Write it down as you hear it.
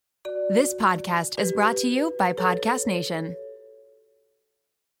This podcast is brought to you by Podcast Nation.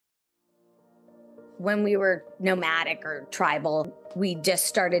 When we were nomadic or tribal, we just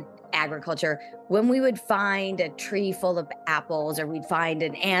started agriculture. When we would find a tree full of apples or we'd find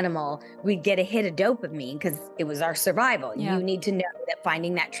an animal, we'd get a hit of dopamine because it was our survival. Yeah. You need to know that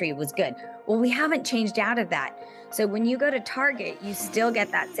finding that tree was good. Well, we haven't changed out of that. So when you go to Target, you still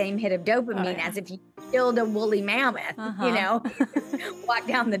get that same hit of dopamine as if you killed a woolly mammoth, you know, walk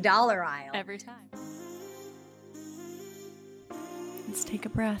down the dollar aisle. Every time. Let's take a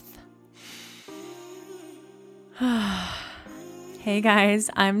breath. Hey guys,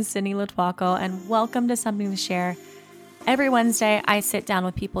 I'm Cindy Latwaco and welcome to Something to Share. Every Wednesday, I sit down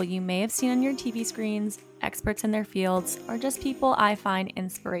with people you may have seen on your TV screens, experts in their fields, or just people I find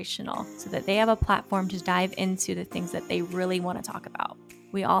inspirational so that they have a platform to dive into the things that they really want to talk about.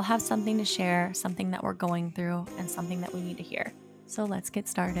 We all have something to share, something that we're going through, and something that we need to hear. So let's get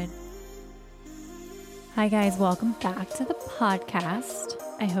started. Hi guys, welcome back to the podcast.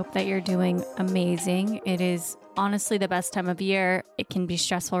 I hope that you're doing amazing. It is honestly the best time of year. It can be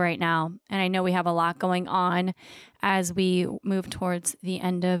stressful right now. And I know we have a lot going on as we move towards the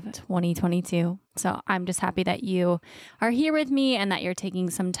end of 2022. So I'm just happy that you are here with me and that you're taking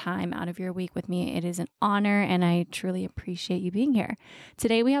some time out of your week with me. It is an honor and I truly appreciate you being here.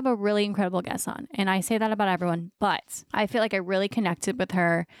 Today we have a really incredible guest on. And I say that about everyone, but I feel like I really connected with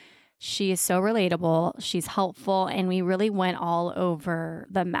her. She is so relatable, she's helpful, and we really went all over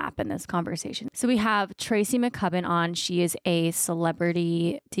the map in this conversation. So we have Tracy Mcubbin on. She is a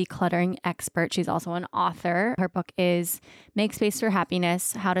celebrity decluttering expert. She's also an author. Her book is Make Space for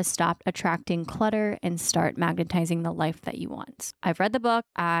Happiness, How to Stop Attracting Clutter and Start Magnetizing the Life That You Want. I've read the book.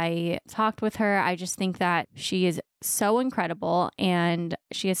 I talked with her. I just think that she is so incredible and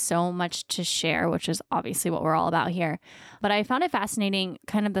she has so much to share, which is obviously what we're all about here. But I found it fascinating,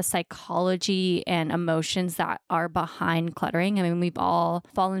 kind of the psychology and emotions that are behind cluttering. I mean, we've all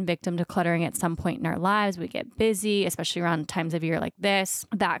fallen victim to cluttering at some point in our lives. We get busy, especially around times of year like this.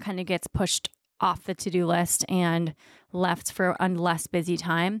 That kind of gets pushed off the to-do list and left for a less busy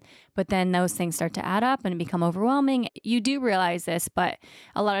time. But then those things start to add up and become overwhelming. You do realize this, but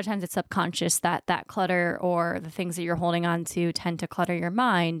a lot of times it's subconscious that that clutter or the things that you're holding on to tend to clutter your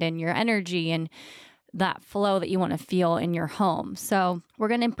mind and your energy and that flow that you want to feel in your home. So we're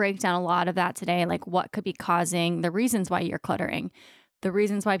going to break down a lot of that today, like what could be causing the reasons why you're cluttering, the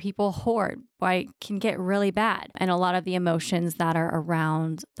reasons why people hoard, why it can get really bad, and a lot of the emotions that are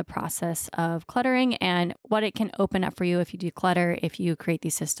around the process of cluttering and what it can open up for you if you declutter, if you create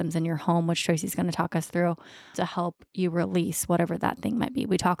these systems in your home, which Tracy's going to talk us through to help you release whatever that thing might be.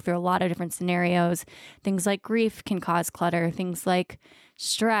 We talk through a lot of different scenarios. Things like grief can cause clutter, things like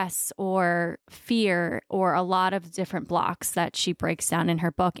stress or fear, or a lot of different blocks that she breaks down in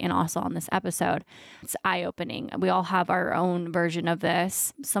her book and also on this episode. It's eye-opening. We all have our own version of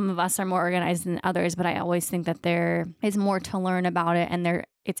this. Some of us are more organized than others, but I always think that there is more to learn about it. And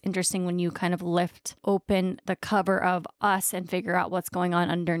it's interesting when you kind of lift open the cover of us and figure out what's going on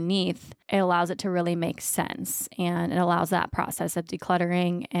underneath. It allows it to really make sense. And it allows that process of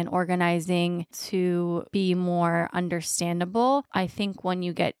decluttering and organizing to be more understandable. I think when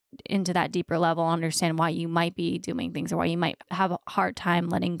you get into that deeper level, understand why you might be doing things or why you might have a hard time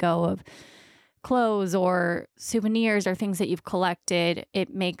letting go of clothes or souvenirs or things that you've collected,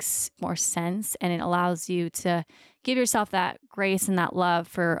 it makes more sense and it allows you to give yourself that grace and that love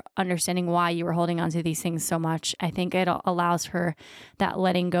for understanding why you were holding on to these things so much. I think it allows for that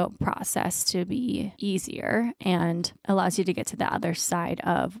letting go process to be easier and allows you to get to the other side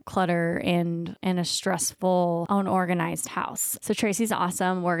of clutter and a stressful, unorganized house. So Tracy's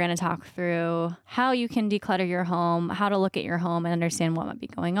awesome. We're going to talk through how you can declutter your home, how to look at your home and understand what might be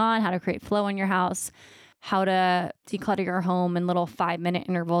going on, how to create flow in your house, how to declutter your home in little 5-minute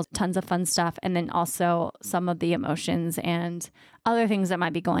intervals, tons of fun stuff, and then also some of the emotions and other things that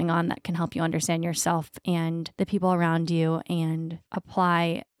might be going on that can help you understand yourself and the people around you and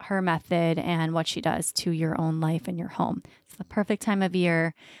apply her method and what she does to your own life and your home. It's the perfect time of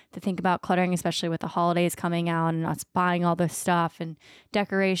year to think about cluttering, especially with the holidays coming out and us buying all this stuff and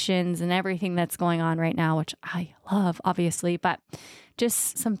decorations and everything that's going on right now, which I love, obviously, but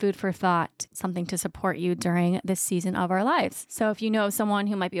just some food for thought, something to support you during this season of our lives. So if you know someone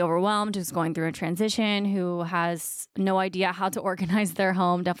who might be overwhelmed, who's going through a transition, who has no idea how to organize their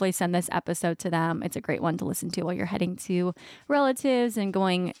home, definitely send this episode to them. It's a great one to listen to while you're heading to relatives and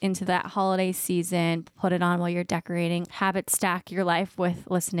going into that holiday season. Put it on while you're decorating. Have it stack your life with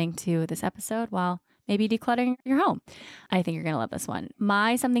listening to this episode while maybe decluttering your home. I think you're going to love this one.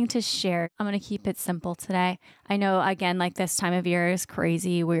 My something to share, I'm going to keep it simple today. I know, again, like this time of year is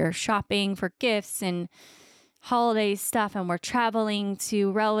crazy. We're shopping for gifts and holiday stuff, and we're traveling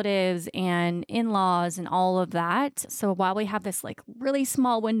to relatives and in-laws and all of that. So while we have this like really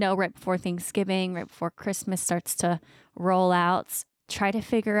small window right before Thanksgiving, right before Christmas starts to roll out, try to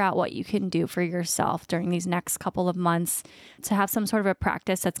figure out what you can do for yourself during these next couple of months to have some sort of a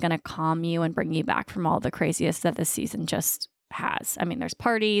practice that's going to calm you and bring you back from all the craziest that this season just has. I mean, there's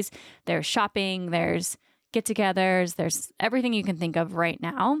parties, there's shopping, there's get-togethers, there's everything you can think of right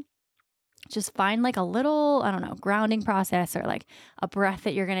now. Just find like a little, I don't know, grounding process or like a breath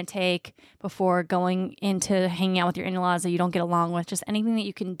that you're going to take before going into hanging out with your in-laws that you don't get along with. Just anything that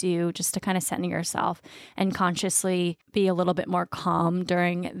you can do just to kind of center yourself and consciously be a little bit more calm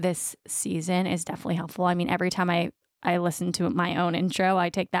during this season is definitely helpful. I mean, every time I listen to my own intro, I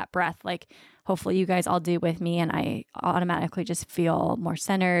take that breath, like hopefully you guys all do with me, and I automatically just feel more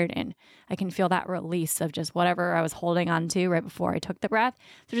centered, and I can feel that release of just whatever I was holding on to right before I took the breath.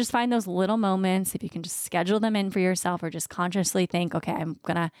 So just find those little moments, if you can just schedule them in for yourself or just consciously think, okay, I'm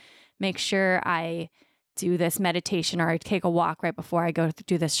going to make sure I do this meditation or I take a walk right before I go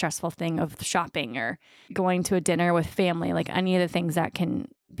do this stressful thing of shopping or going to a dinner with family, like any of the things that can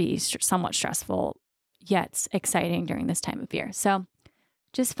be somewhat stressful yet exciting during this time of year. So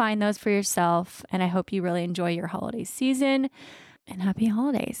just find those for yourself. And I hope you really enjoy your holiday season and happy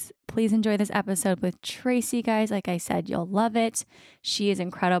holidays. Please enjoy this episode with Tracy, guys. Like I said, you'll love it. She is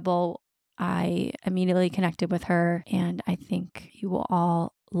incredible. I immediately connected with her and I think you will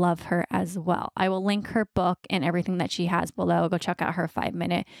all love her as well. I will link her book and everything that she has below. Go check out her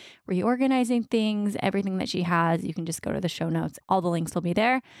 5-minute reorganizing things, everything that she has. You can just go to the show notes. All the links will be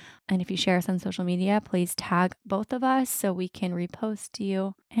there. And if you share us on social media, please tag both of us so we can repost to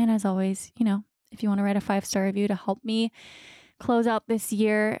you. And as always, if you want to write a 5-star review to help me close out this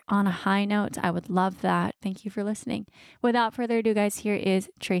year on a high note, I would love that. Thank you for listening. Without further ado, guys, here is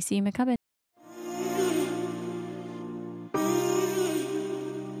Tracy Mcubbin.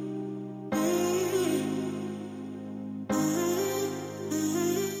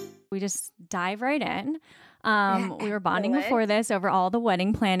 We just dive right in. We were bonding before this over all the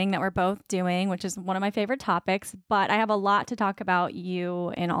wedding planning that we're both doing, which is one of my favorite topics. But I have a lot to talk about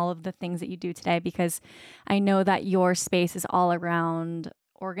you and all of the things that you do today, because I know that your space is all around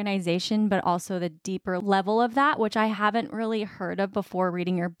organization, but also the deeper level of that, which I haven't really heard of before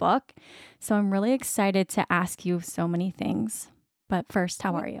reading your book. So I'm really excited to ask you so many things. But first,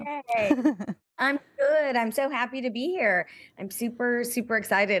 how are you? I'm good. I'm so happy to be here. I'm super, super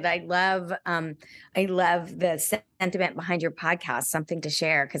excited. I love the sentiment behind your podcast, something to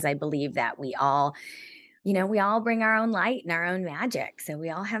share, because I believe that we all bring our own light and our own magic. So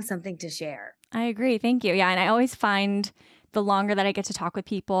we all have something to share. I agree. Thank you. Yeah. And I always find the longer that I get to talk with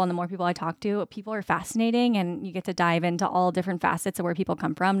people and the more people I talk to, people are fascinating, and you get to dive into all different facets of where people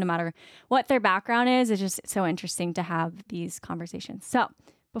come from, no matter what their background is. It's just so interesting to have these conversations. So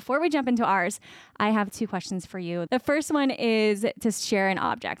before we jump into ours, I have 2 questions for you. The first one is to share an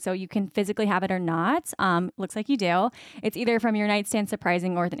object. So you can physically have it or not. Looks like you do. It's either from your nightstand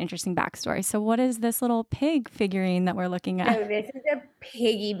surprising or with an interesting backstory. So what is this little pig figurine that we're looking at? So this is a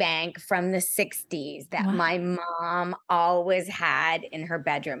piggy bank from the 60s that my mom always had in her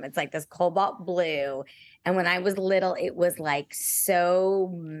bedroom. It's like this cobalt blue. And when I was little, it was like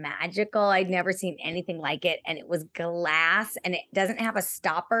so magical. I'd never seen anything like it. And it was glass and it doesn't have a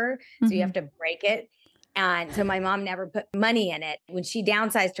stopper. So you have to break it. And so my mom never put money in it. When she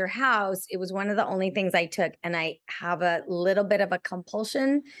downsized her house, it was one of the only things I took. And I have a little bit of a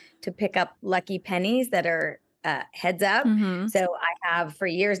compulsion to pick up lucky pennies that are heads up. So I have for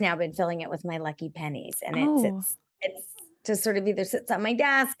years now been filling it with my lucky pennies. And it's just sort of either sits on my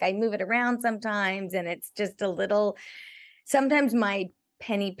desk, I move it around sometimes, and it's just a little, sometimes my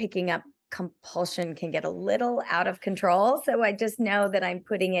penny picking up compulsion can get a little out of control. So I just know that I'm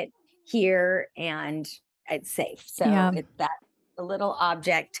putting it here and it's safe. So it's that a little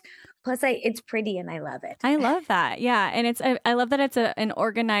object. Plus it's pretty and I love it. I love that. Yeah. And I love that it's an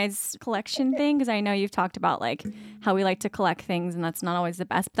organized collection thing, because I know you've talked about like how we like to collect things and that's not always the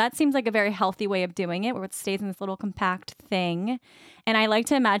best. But that seems like a very healthy way of doing it, where it stays in this little compact thing. And I like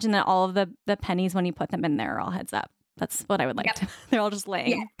to imagine that all of the pennies, when you put them in there, are all heads up. That's what I would like to. They're all just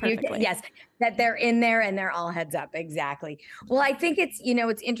laying perfectly. Yes, that they're in there and they're all heads up. Exactly. Well, I think it's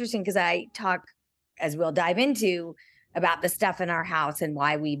interesting because I talk, as we'll dive into, about the stuff in our house and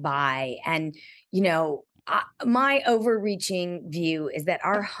why we buy. And, my overreaching view is that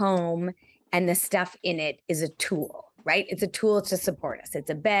our home and the stuff in it is a tool. right? It's a tool to support us. It's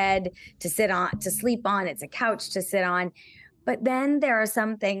a bed to sit on, to sleep on. It's a couch to sit on. But then there are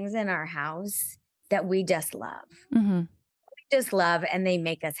some things in our house that we just love. Mm-hmm. Just love, and they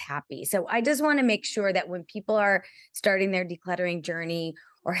make us happy. So I just want to make sure that when people are starting their decluttering journey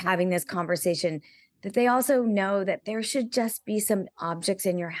or having this conversation, that they also know that there should just be some objects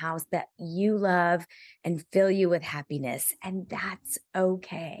in your house that you love and fill you with happiness. And that's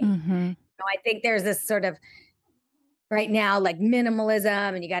okay. Mm-hmm. So I think there's this sort of right now, like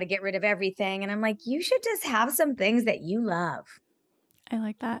minimalism, and you got to get rid of everything. And I'm like, you should just have some things that you love. I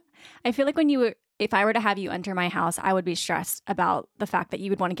like that. I feel like if I were to have you enter my house, I would be stressed about the fact that you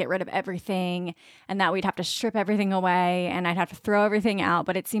would want to get rid of everything and that we'd have to strip everything away and I'd have to throw everything out.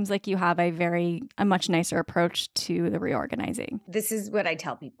 But it seems like you have a much nicer approach to the reorganizing. This is what I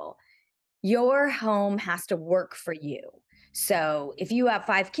tell people. Your home has to work for you. So if you have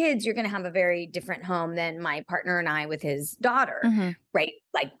 5 kids, you're going to have a very different home than my partner and I with his daughter, right?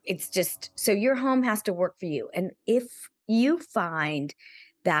 Like it's just, so your home has to work for you. And if you find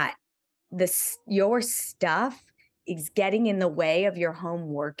that your stuff is getting in the way of your home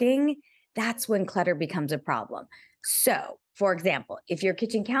working, that's when clutter becomes a problem. So, for example, if your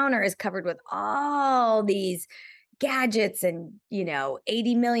kitchen counter is covered with all these gadgets and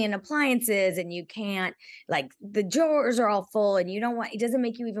 80 million appliances, and you can't, like, the drawers are all full and it doesn't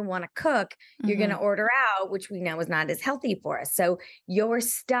make you even want to cook, you're going to order out, which we know is not as healthy for us. So your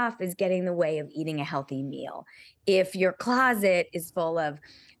stuff is getting in the way of eating a healthy meal. If your closet is full of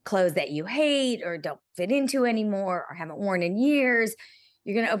clothes that you hate or don't fit into anymore or haven't worn in years,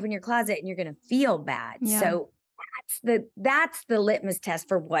 you're going to open your closet and you're going to feel bad. Yeah. So that's the litmus test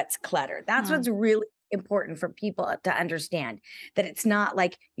for what's clutter. That's what's really important for people to understand, that it's not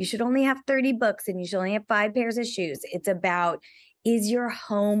like you should only have 30 books and you should only have 5 pairs of shoes. It's about, is your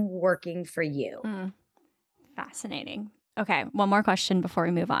home working for you? Fascinating. Okay, one more question before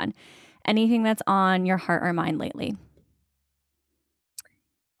we move on. Anything that's on your heart or mind lately?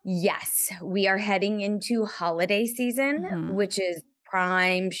 Yes, we are heading into holiday season, which is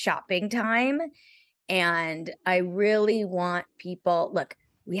prime shopping time. And I really want people, look,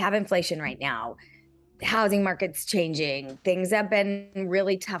 we have inflation right now. The housing market's changing. Things have been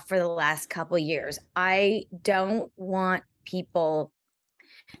really tough for the last couple of years. I don't want people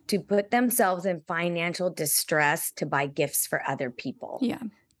to put themselves in financial distress to buy gifts for other people. Yeah.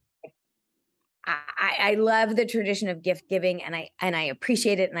 I love the tradition of gift giving, and I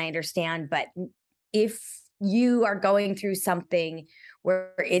appreciate it and I understand. But if you are going through something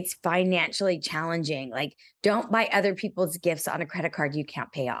where it's financially challenging, like, don't buy other people's gifts on a credit card you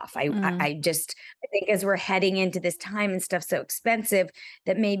can't pay off. I think as we're heading into this time and stuff's so expensive,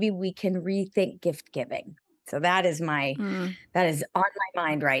 that maybe we can rethink gift giving. So that is that is on my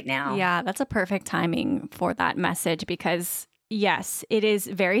mind right now. Yeah, that's a perfect timing for that message, because yes, it is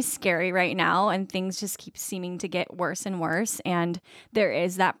very scary right now and things just keep seeming to get worse and worse. And there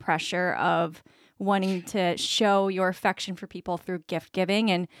is that pressure of wanting to show your affection for people through gift giving.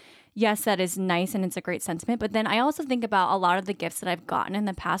 And yes, that is nice and it's a great sentiment. But then I also think about a lot of the gifts that I've gotten in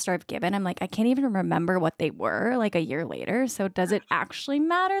the past or I've given. I'm like, I can't even remember what they were like a year later. So does it actually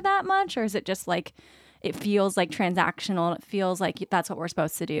matter that much? Or is it just like, it feels like transactional and it feels like that's what we're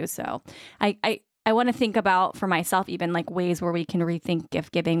supposed to do? So I want to think about, for myself, even like ways where we can rethink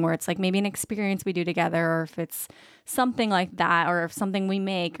gift giving, where it's like maybe an experience we do together, or if it's something like that, or if something we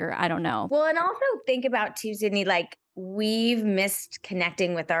make, or I don't know. Well, and also think about too, Sydney, like, we've missed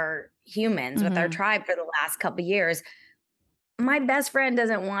connecting with our humans, with our tribe for the last couple of years. My best friend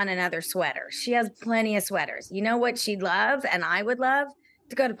doesn't want another sweater. She has plenty of sweaters. You know what she'd love and I would love?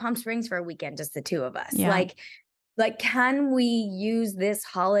 To go to Palm Springs for a weekend, just the two of us. Yeah. Like, can we use this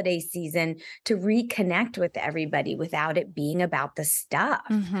holiday season to reconnect with everybody without it being about the stuff?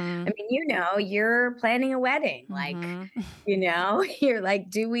 I mean, you're planning a wedding. Like, you're like,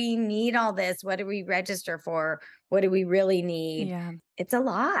 do we need all this? What do we register for? What do we really need? Yeah. It's a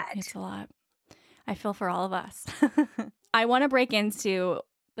lot. It's a lot. I feel for all of us. I want to break into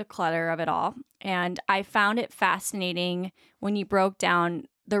the clutter of it all. And I found it fascinating when you broke down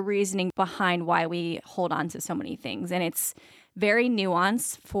the reasoning behind why we hold on to so many things. And it's very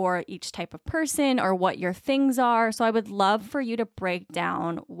nuanced for each type of person or what your things are. So I would love for you to break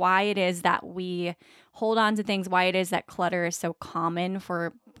down why it is that we hold on to things, why it is that clutter is so common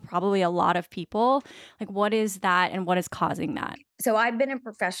for probably a lot of people. Like, what is that and what is causing that? So I've been a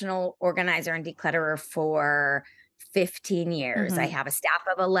professional organizer and declutterer for 15 years. I have a staff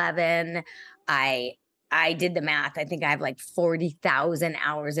of 11. I did the math. I think I have like 40,000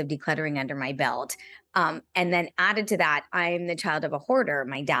 hours of decluttering under my belt. And then added to that, I'm the child of a hoarder.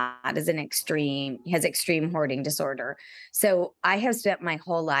 My dad is has extreme hoarding disorder. So I have spent my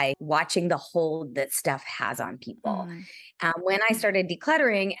whole life watching the hold that stuff has on people. When I started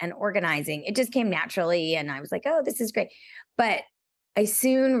decluttering and organizing, it just came naturally. And I was like, oh, this is great. But I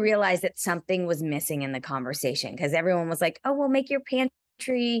soon realized that something was missing in the conversation because everyone was like, oh, well, make your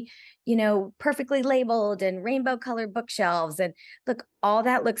pantry, perfectly labeled and rainbow colored bookshelves. And look, all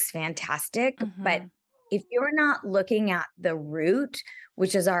that looks fantastic. But if you're not looking at the root,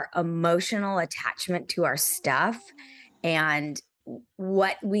 which is our emotional attachment to our stuff and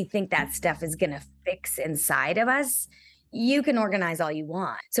what we think that stuff is going to fix inside of us, you can organize all you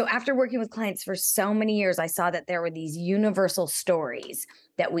want. So after working with clients for so many years, I saw that there were these universal stories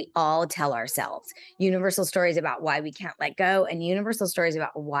that we all tell ourselves, universal stories about why we can't let go and universal stories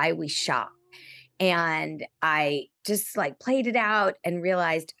about why we shop. And I just played it out and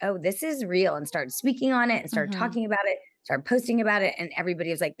realized, oh, this is real, and started speaking on it and started talking about it, started posting about it. And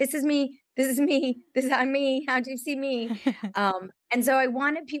everybody was like, this is me. This is me. This is me. How do you see me? And so I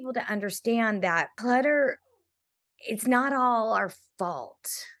wanted people to understand that clutter, it's not all our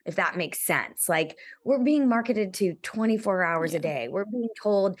fault, if that makes sense. We're being marketed to 24 hours a day. We're being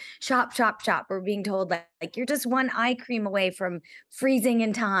told shop, shop, shop. We're being told like you're just one eye cream away from freezing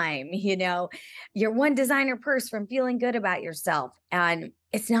in time. You're one designer purse from feeling good about yourself. And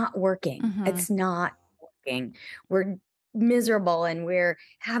it's not working. It's not working. We're miserable and we're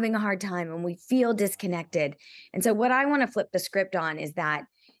having a hard time and we feel disconnected. And so what I want to flip the script on is that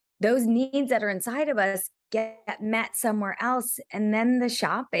those needs that are inside of us get met somewhere else. And then the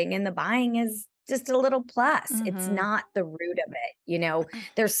shopping and the buying is just a little plus. It's not the root of it.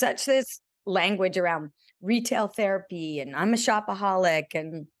 There's such this language around retail therapy and I'm a shopaholic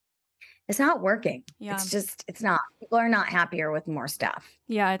and it's not working. Yeah. It's not. People are not happier with more stuff.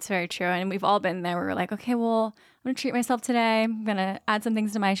 Yeah, it's very true. And we've all been there where we're like, okay, well, I'm going to treat myself today. I'm going to add some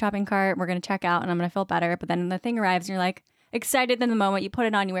things to my shopping cart. We're going to check out and I'm going to feel better. But then the thing arrives and you're like, excited in the moment, you put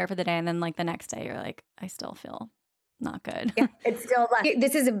it on, you wear it for the day, and then the next day you're like, I still feel not good. Yeah, it's still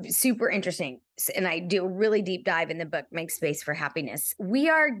this is a super interesting, and I do a really deep dive in the book, Make Space for Happiness. We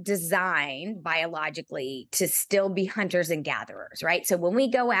are designed biologically to still be hunters and gatherers, right? So when we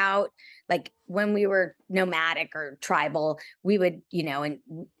go out, when we were nomadic or tribal, we would, and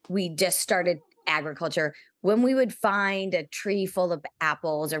we just started agriculture. When we would find a tree full of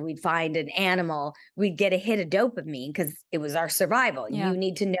apples or we'd find an animal, we'd get a hit of dopamine because it was our survival. Yeah. You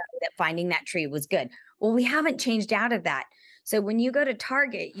need to know that finding that tree was good. Well, we haven't changed out of that. So when you go to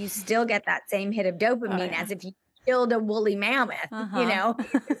Target, you still get that same hit of dopamine as if you killed a woolly mammoth,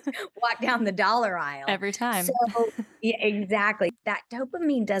 walk down the dollar aisle. Every time. So yeah, exactly. That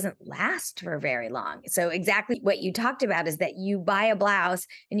dopamine doesn't last for very long. So exactly what you talked about is that you buy a blouse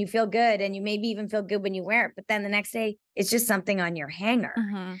and you feel good and you maybe even feel good when you wear it, but then the next day it's just something on your hanger.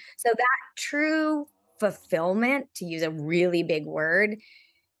 So that true fulfillment, to use a really big word,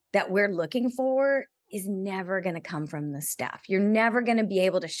 that we're looking for is never going to come from the stuff. You're never going to be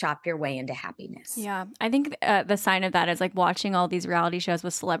able to shop your way into happiness. Yeah. I think the sign of that is watching all these reality shows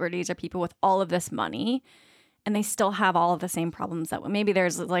with celebrities or people with all of this money, and they still have all of the same problems that maybe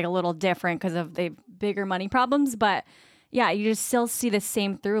there's a little different because of the bigger money problems. But yeah, you just still see the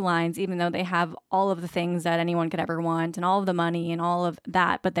same through lines, even though they have all of the things that anyone could ever want and all of the money and all of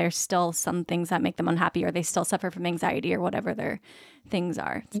that. But there's still some things that make them unhappy, or they still suffer from anxiety or whatever their things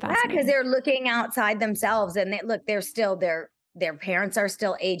are. It's fascinating. Because they're looking outside themselves and they're still their parents are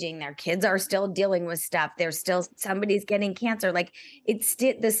still aging. Their kids are still dealing with stuff. There's still somebody's getting cancer.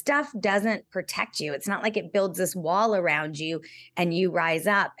 The stuff doesn't protect you. It's not like it builds this wall around you and you rise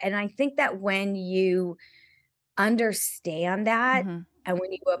up. And I think that when you understand that and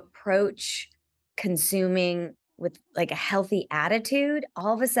when you approach consuming with a healthy attitude,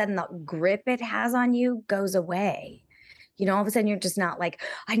 all of a sudden the grip it has on you goes away. All of a sudden you're just not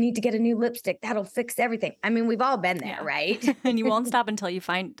I need to get a new lipstick. That'll fix everything. I mean, we've all been there, right? And you won't stop until you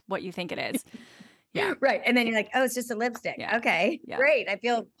find what you think it is. Yeah. Right. And then you're like, oh, it's just a lipstick. Yeah. Okay, great. I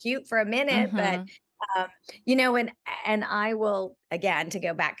feel cute for a minute, but and I will, again, to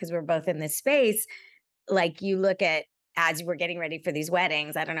go back, because we're both in this space, you look at, as we're getting ready for these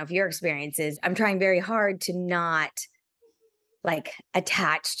weddings, I don't know if your experience is, I'm trying very hard to not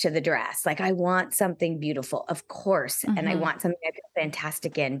attach to the dress. I want something beautiful, of course. And I want something I feel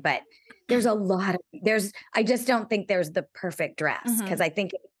fantastic in, but I just don't think there's the perfect dress. Cause I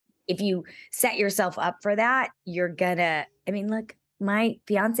think if you set yourself up for that, look, my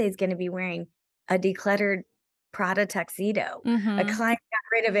fiance is going to be wearing a decluttered Prada tuxedo. A client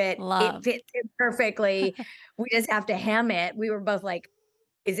got rid of it. It fits him perfectly. We just have to hem it. We were both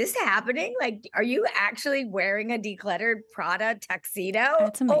is this happening? Like, are you actually wearing a decluttered Prada tuxedo?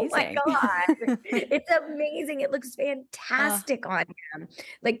 It's Oh my amazing. God. It's amazing. It looks Uh, fantastic on him.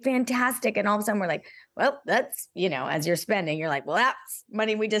 Like fantastic. And all of a sudden we're like, well, that's, as you're spending, you're like, well, that's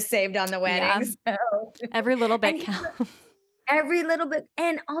money we just saved on the yeah. wedding. So Every little and bit counts. every little bit.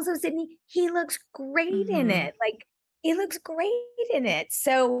 And also, Sydney, he looks great in Mm-hmm. it. Like he looks great in it.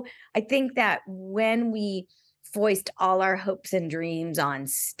 So I think that when we foist all our hopes and dreams on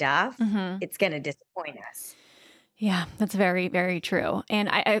stuff, Mm-hmm. it's going to disappoint us. Yeah, that's very, very true. And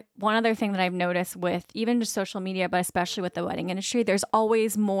one other thing that I've noticed with even just social media, but especially with the wedding industry, there's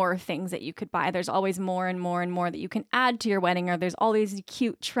always more things that you could buy. There's always more and more and more that you can add to your wedding, or there's all these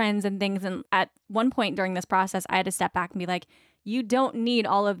cute trends and things. And at one point during this process, I had to step back and be like, you don't need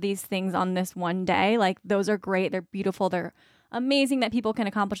all of these things on this one day. Like, those are great. They're beautiful. They're amazing that people can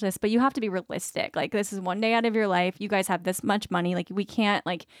accomplish this, but you have to be realistic. Like, this is one day out of your life. You guys have this much money. Like, we can't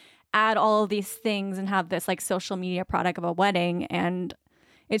add all of these things and have this social media product of a wedding, and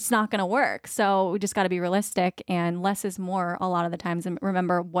it's not going to work. So we just got to be realistic, and less is more a lot of the times. And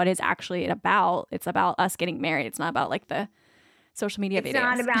remember what is actually it about. It's about us getting married. It's not about the social media videos. It's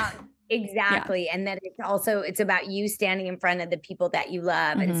not about exactly. Yeah. And then it's about you standing in front of the people that you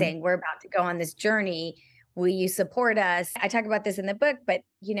love and saying, we're about to go on this journey. Will you support us? I talk about this in the book, but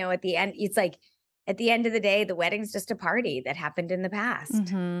at the end, it's like, at the end of the day, the wedding's just a party that happened in the past.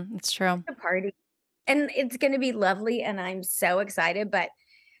 It's true. It's a party. And it's going to be lovely. And I'm so excited. But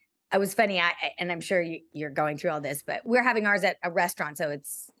it was funny. And I'm sure you're going through all this, but we're having ours at a restaurant. So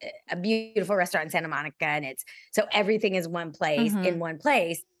it's a beautiful restaurant in Santa Monica. And so everything is one place in one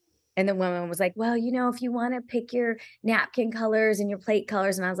place. And the woman was like, well, if you want to pick your napkin colors and your plate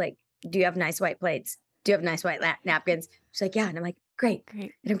colors. And I was like, do you have nice white plates? Do you have nice white napkins? She's like, yeah. And I'm like, Great. I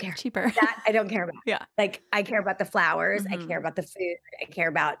don't care. Cheaper. That I don't care about. Yeah. Like, I care about the flowers. I care about the food. I care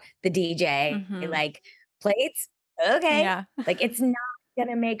about the DJ. Like, plates. Okay. Yeah. Like, it's not going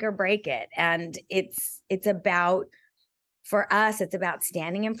to make or break it. And it's about, for us, it's about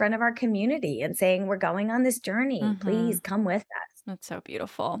standing in front of our community and saying, we're going on this journey. Please come with us. That's so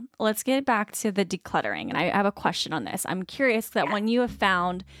beautiful. Let's get back to the decluttering. And I have a question on this. I'm curious that when you have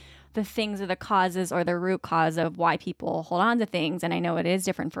found the things or the causes or the root cause of why people hold on to things, and I know it is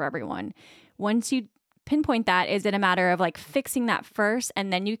different for everyone, once you pinpoint that, is it a matter of fixing that first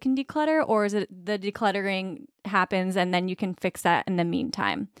and then you can declutter, or is it the decluttering happens and then you can fix that in the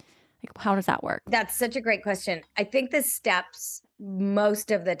meantime? How does that work? That's such a great question. I think the steps most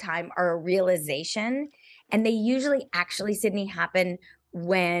of the time are a realization, and they usually actually, Sydney, happen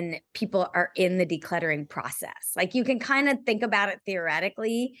when people are in the decluttering process. Like, you can kind of think about it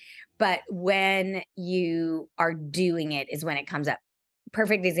theoretically, but when you are doing it is when it comes up.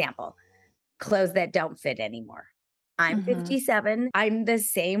 Perfect example, clothes that don't fit anymore. I'm 57. I'm the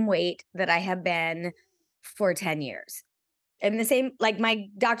same weight that I have been for 10 years. And the same, my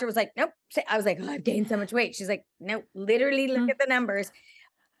doctor was like, nope. I was like, oh, I've gained so much weight. She's like, nope, literally look at the numbers.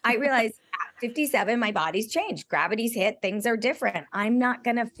 I realized at 57, my body's changed. Gravity's hit. Things are different. I'm not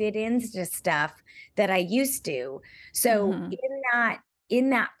going to fit into stuff that I used to. So in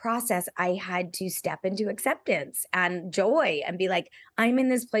that process, I had to step into acceptance and joy and be like, I'm in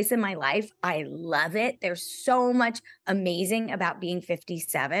this place in my life. I love it. There's so much amazing about being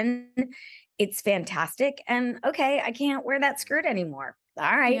 57. It's fantastic. And okay, I can't wear that skirt anymore.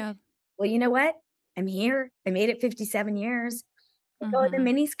 All right. Yeah. Well, you know what? I'm here. I made it 57 years. Go with the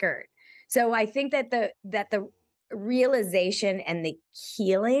mini skirt. So I think that the realization and the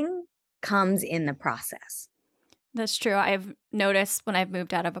healing comes in the process. That's true. I've noticed when I've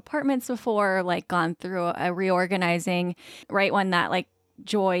moved out of apartments before, gone through a reorganizing, right when that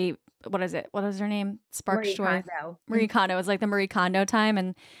Joy, what is it? What is her name? Sparks Marie Joy. Kondo. Marie Kondo. It was the Marie Kondo time.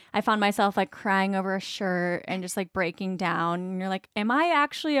 And I found myself crying over a shirt and just breaking down. And you're like, am I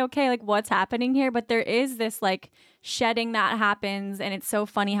actually okay? What's happening here? But there is this shedding that happens. And it's so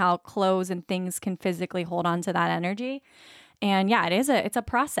funny how clothes and things can physically hold on to that energy. And yeah, it's a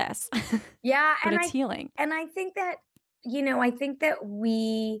process. Yeah. But it's healing. And I think that, I think that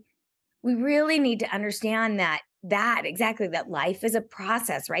we really need to understand that exactly, that life is a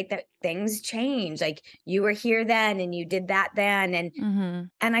process, right? That things change. You were here then and you did that then.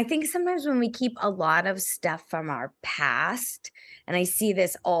 And I think sometimes when we keep a lot of stuff from our past, and I see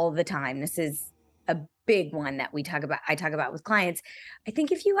this all the time, this is a big one that I talk about with clients. I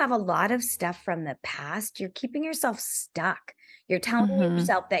think if you have a lot of stuff from the past, you're keeping yourself stuck. You're telling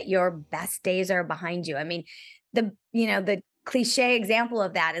yourself that your best days are behind you. I mean, the cliche example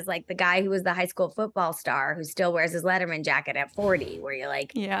of that is the guy who was the high school football star who still wears his Letterman jacket at 40, where you're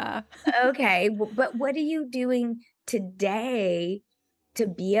like, yeah, okay, but what are you doing today to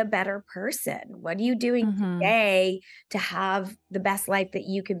be a better person? What are you doing today to have the best life that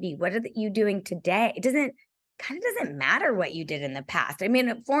you can be? What are you doing today? It doesn't matter what you did in the past. I mean,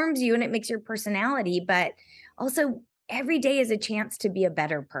 it forms you and it makes your personality, but also every day is a chance to be a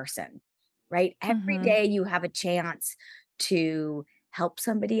better person, right? Every day you have a chance to help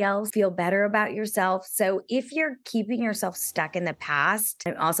somebody else feel better about yourself. So if you're keeping yourself stuck in the past,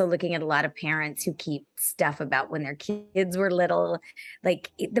 I'm also looking at a lot of parents who keep stuff about when their kids were little.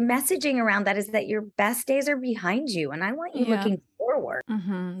 Like the messaging around that is that your best days are behind you. And I want you looking forward.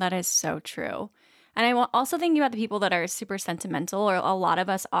 That is so true. And I also think about the people that are super sentimental, or a lot of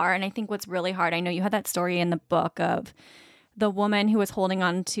us are. And I think what's really hard, I know you had that story in the book of the woman who was holding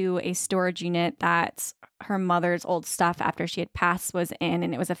on to a storage unit that her mother's old stuff after she had passed was in,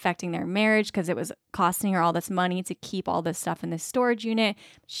 and it was affecting their marriage because it was costing her all this money to keep all this stuff in this storage unit.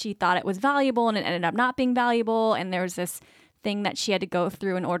 She thought it was valuable and it ended up not being valuable. And there was this thing that she had to go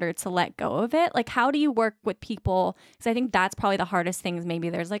through in order to let go of it. Like, how do you work with people? Because I think that's probably the hardest things. Maybe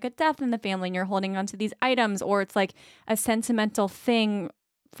there's like a death in the family and you're holding on to these items, or it's like a sentimental thing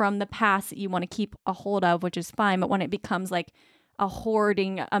from the past that you want to keep a hold of, which is fine. But when it becomes like a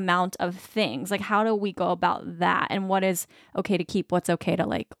hoarding amount of things, like how do we go about that? And what is okay to keep? What's okay to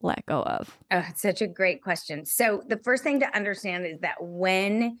like let go of? Oh, it's such a great question. So the first thing to understand is that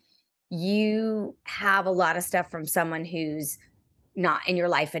when you have a lot of stuff from someone who's not in your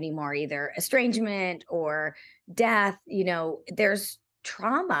life anymore, either estrangement or death, there's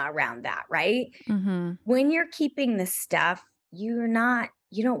trauma around that, right? When you're keeping the stuff, you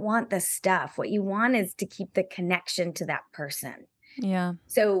don't want the stuff. What you want is to keep the connection to that person. Yeah.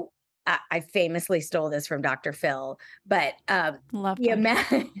 So I famously stole this from Dr. Phil, but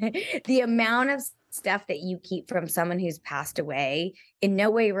the amount of stuff that you keep from someone who's passed away in no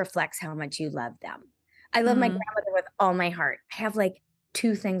way reflects how much you love them. I love my grandmother with all my heart. I have like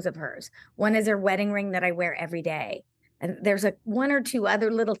 2 things of hers. One is her wedding ring that I wear every day. And there's one or 2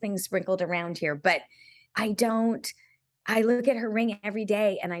 other little things sprinkled around here, but I look at her ring every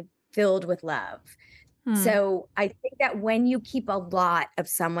day and I'm filled with love. So I think that when you keep a lot of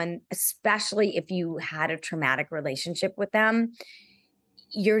someone, especially if you had a traumatic relationship with them,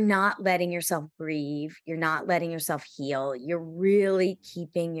 you're not letting yourself grieve. You're not letting yourself heal. You're really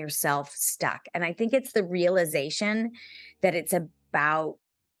keeping yourself stuck. And I think it's the realization that it's about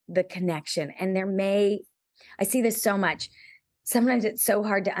the connection. And I see this so much. Sometimes it's so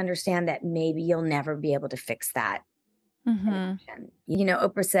hard to understand that maybe you'll never be able to fix that.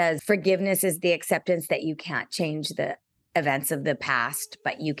 Oprah says, forgiveness is the acceptance that you can't change the events of the past,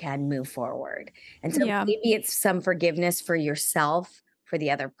 but you can move forward. And so maybe it's some forgiveness for yourself, for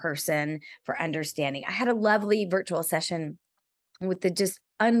the other person, for understanding. I had a lovely virtual session with the just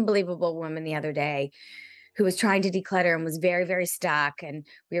unbelievable woman the other day who was trying to declutter and was very, very stuck. And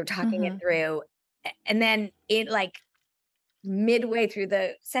we were talking it through. And then midway through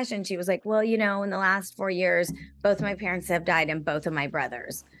the session, she was like, well, in the last 4 years, both of my parents have died and both of my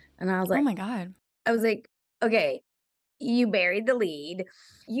brothers. And I was like, oh my God. I was like, okay, you buried the lead.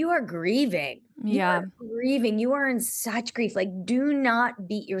 You are grieving. You are grieving. You are in such grief. Like, do not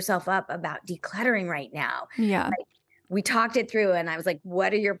beat yourself up about decluttering right now. Yeah. Like, we talked it through and I was like,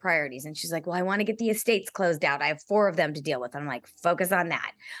 what are your priorities? And she's like, well, I want to get the estates closed out. I have 4 of them to deal with. And I'm like, focus on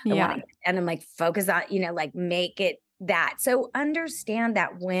that. And I'm like, focus on, make it that. So understand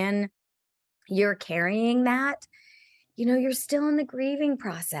that when you're carrying that, you're still in the grieving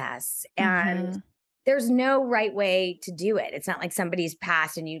process and there's no right way to do it. It's not like somebody's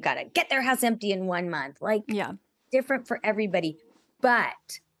passed and you got to get their house empty in 1 month. Different for everybody.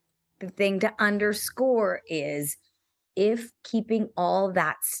 But the thing to underscore is if keeping all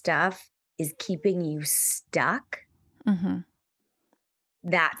that stuff is keeping you stuck,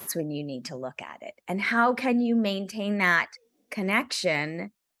 that's when you need to look at it. And how can you maintain that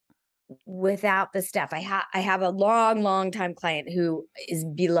connection without the stuff? I have a long time client who is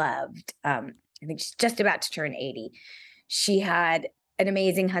beloved. I think she's just about to turn 80. She had an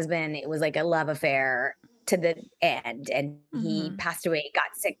amazing husband. It was like a love affair to the end. And he passed away,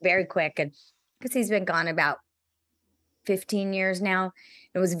 got sick very quick. And because he's been gone about 15 years now,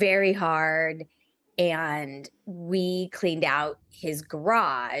 it was very hard. And we cleaned out his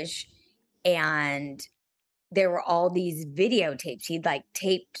garage and there were all these videotapes. He'd like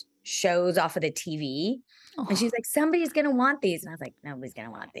taped shows off of the TV. And she's like, somebody's going to want these. And I was like, nobody's going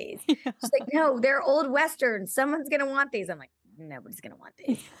to want these. She's like, no, they're old Westerns. Someone's going to want these. I'm like, nobody's going to want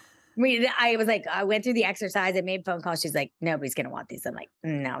these. I was like, I went through the exercise. I made phone calls. She's like, nobody's going to want these. I'm like,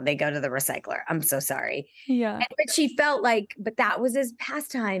 no, they go to the recycler. I'm so sorry. Yeah. But she felt like, but that was his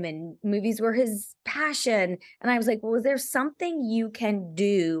pastime and movies were his passion. And I was like, well, is there something you can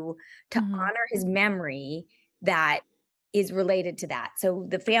do to honor his memory that is related to that? So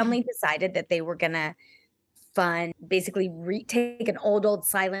the family decided that they were going to basically take an old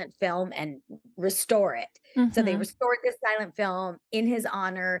silent film and restore it. So they restored this silent film in his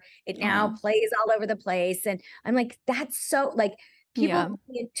honor. It now plays all over the place. And I'm like, that's so like people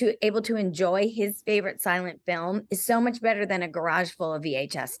able to enjoy his favorite silent film is so much better than a garage full of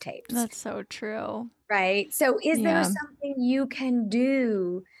VHS tapes. That's so true. Right. So is there something you can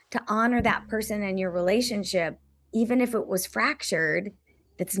do to honor that person and your relationship, even if it was fractured,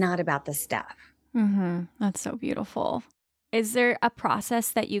 that's not about the stuff? That's so beautiful. Is there a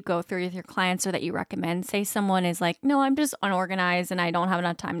process that you go through with your clients or that you recommend? Say someone is like, no, I'm just unorganized and I don't have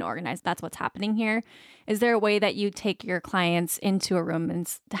enough time to organize. That's what's happening here. Is there a way that you take your clients into a room and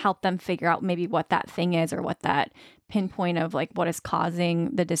to help them figure out maybe what that thing is or what that pinpoint of like what is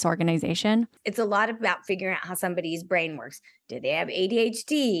causing the disorganization? It's a lot about figuring out how somebody's brain works. Do they have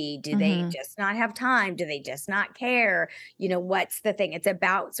ADHD? Do they just not have time? Do they just not care? What's the thing? It's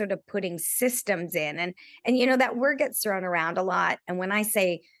about sort of putting systems in. And that word gets thrown around a lot. And when I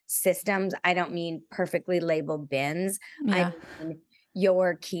say systems, I don't mean perfectly labeled bins. Yeah. I mean,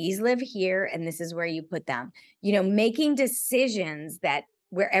 your keys live here and this is where you put them. Making decisions that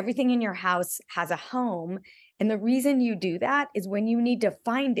where everything in your house has a home. And the reason you do that is when you need to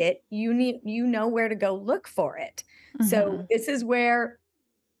find it, you know where to go look for it. So this is where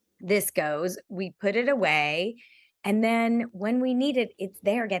this goes. We put it away. And then when we need it, it's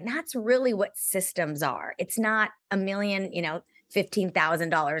there again. That's really what systems are. It's not a million,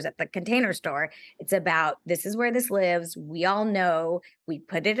 $15,000 at the Container Store. It's about this is where this lives. We all know we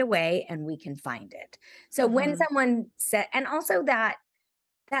put it away and we can find it. So when someone said, and also that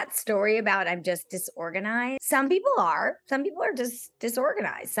story about I'm just disorganized. Some people are just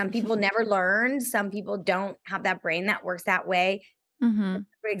disorganized. Some people never learned. Some people don't have that brain that works that way.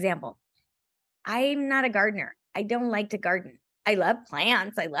 For example, I'm not a gardener. I don't like to garden. I love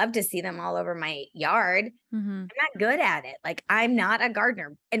plants. I love to see them all over my yard. I'm not good at it. Like I'm not a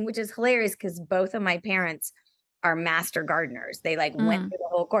gardener. And which is hilarious because both of my parents are master gardeners. They went through the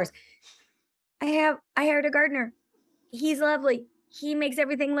whole course. I hired a gardener. He's lovely. He makes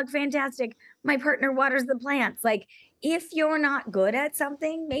everything look fantastic. My partner waters the plants. Like if you're not good at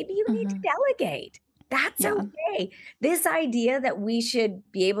something, maybe you need to delegate. That's okay. This idea that we should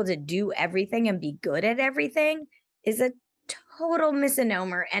be able to do everything and be good at everything is a total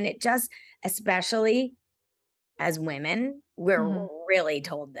misnomer. And it just, especially as women, we're really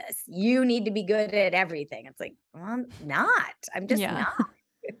told this. You need to be good at everything. It's like, well, I'm not. I'm just not.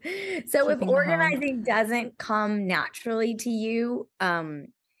 So if organizing doesn't come naturally to you,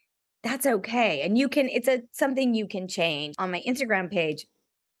 that's okay. And it's something you can change. On my Instagram page,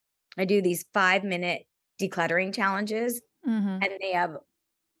 I do these 5-minute decluttering challenges and they have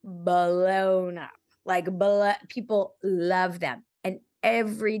blown up. People love them. And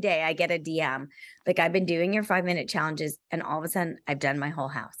every day I get a DM, like I've been doing your 5-minute challenges and all of a sudden I've done my whole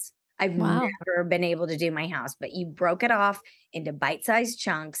house. I've never been able to do my house, but you broke it off into bite-sized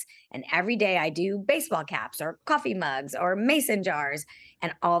chunks. And every day I do baseball caps or coffee mugs or mason jars.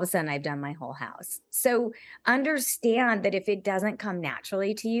 And all of a sudden I've done my whole house. So understand that if it doesn't come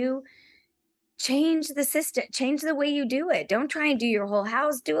naturally to you, change the system, change the way you do it. Don't try and do your whole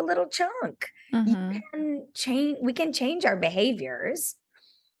house, do a little chunk. We can change our behaviors.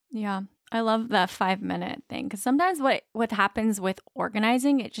 Yeah. I love that 5-minute thing because sometimes what happens with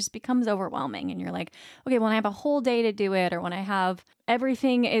organizing, it just becomes overwhelming and you're like, okay, when I have a whole day to do it or when I have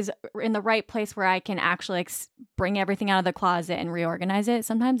everything is in the right place where I can actually bring everything out of the closet and reorganize it.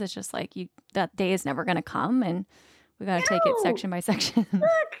 Sometimes it's just like that day is never going to come and we got to take it section by section.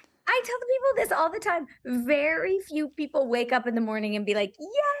 Look, I tell the people this all the time. Very few people wake up in the morning and be like, yay,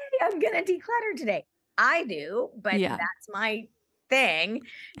 I'm going to declutter today. I do, but that's my thing,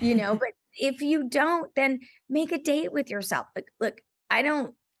 but if you don't, then make a date with yourself. Look, I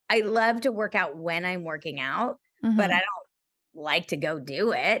love to work out when I'm working out, but I don't like to go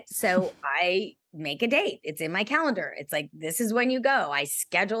do it. So I make a date. It's in my calendar. It's like, this is when you go. I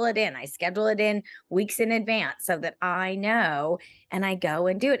schedule it in weeks in advance so that I know and I go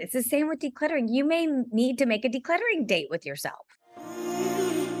and do it. It's the same with decluttering. You may need to make a decluttering date with yourself.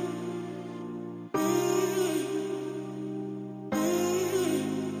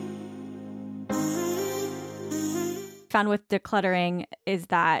 Found with decluttering is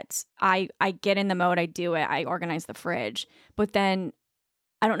that I get in the mode, I do it, I organize the fridge, but then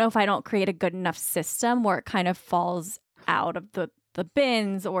I don't know if I don't create a good enough system where it kind of falls out of the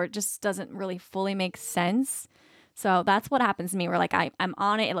bins or it just doesn't really fully make sense. So that's what happens to me where like I'm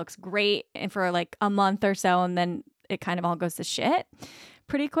on it. It looks great and for like a month or so, and then it kind of all goes to shit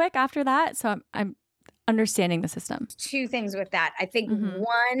pretty quick after that. So I'm understanding the system. Two things with that. I think Mhm.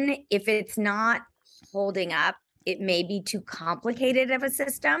 one, if it's not holding up, it may be too complicated of a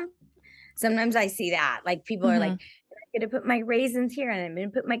system. Sometimes I see that. Like people are like, Mhm. I'm going to put my raisins here and I'm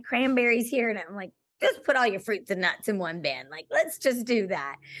going to put my cranberries here. And I'm like, just put all your fruits and nuts in one bin. Like, let's just do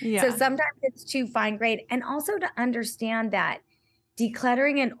that. So Yeah. sometimes it's too fine grained. And also to understand that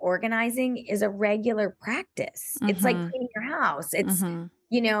decluttering and organizing is a regular practice. It's like Mhm. cleaning your house. It's, Mhm.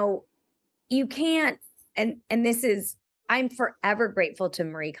 you know, you can't, and this is, I'm forever grateful to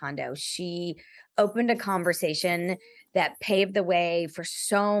Marie Kondo. She opened a conversation that paved the way for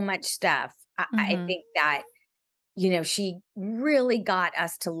so much stuff. I Mhm. think that, she really got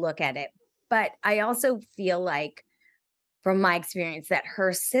us to look at it. But I also feel like from my experience that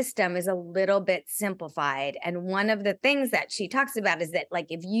her system is a little bit simplified. And one of the things that she talks about is that like,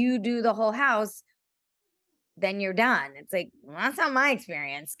 if you do the whole house, then you're done. It's like, well, that's not my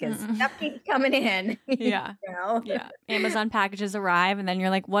experience because Mm-mm. stuff keeps coming in. Yeah. You know? Yeah. Amazon packages arrive and then you're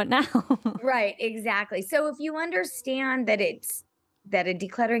like, what now? Right, exactly. So if you understand that that a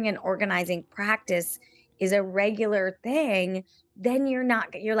decluttering and organizing practice is a regular thing, then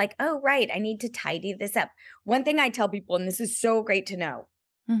you're like, oh, right, I need to tidy this up. One thing I tell people, and this is so great to know,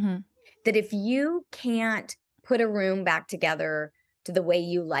 Mhm. that if you can't put a room back together to the way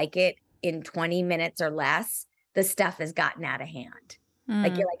you like it in 20 minutes or less, the stuff has gotten out of hand.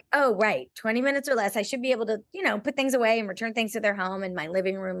 Like you're Mm. like, oh, right, 20 minutes or less, I should be able to, put things away and return things to their home and my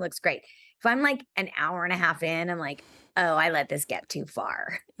living room looks great. If I'm like an hour and a half in, I'm like, oh, I let this get too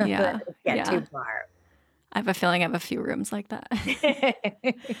far. I let Yeah. this get Yeah. too far. I have a feeling I have a few rooms like that.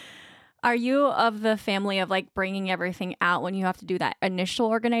 Are you of the family of like bringing everything out when you have to do that initial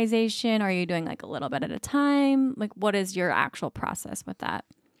organization? Are you doing like a little bit at a time? Like, what is your actual process with that?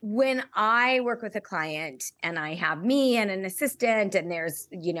 When I work with a client and I have me and an assistant and there's,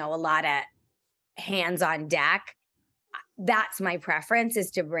 a lot of hands on deck, that's my preference is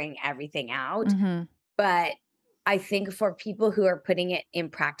to bring everything out. Mhm. But I think for people who are putting it in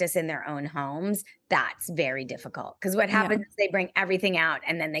practice in their own homes, that's very difficult. Because what Yeah. happens is they bring everything out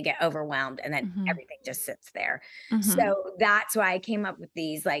and then they get overwhelmed and then Mhm. everything just sits there. Mhm. So that's why I came up with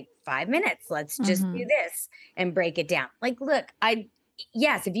these like 5 minutes. Let's just do Mhm. this and break it down. Like, look,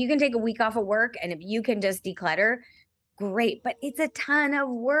 yes, if you can take a week off of work and if you can just declutter, great, but it's a ton of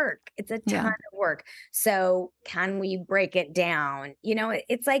work. It's a ton Yeah. of work. So can we break it down?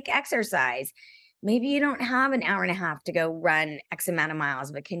 It's like exercise. Maybe you don't have an hour and a half to go run X amount of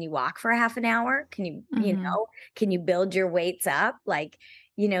miles, but can you walk for a half an hour? Mhm. Can you build your weights up? Like,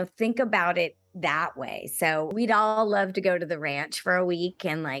 think about it that way. So we'd all love to go to the ranch for a week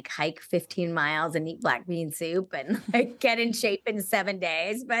and like hike 15 miles and eat black bean soup and like get in shape in 7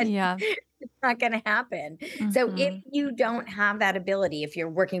 days, but Yeah. it's not going to happen. So if Mhm. you don't have that ability, if you're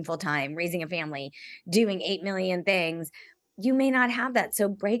working full time, raising a family, doing 8 million things, you may not have that. So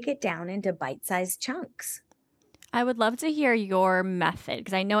break it down into bite-sized chunks. I would love to hear your method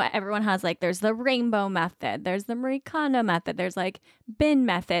because I know everyone has like there's the rainbow method, there's the Marie Kondo method, there's like bin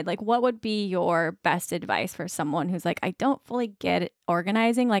method. Like what would be your best advice for someone who's like, I don't fully get it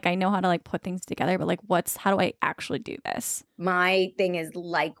organizing. Like I know how to like put things together, but like how do I actually do this? My thing is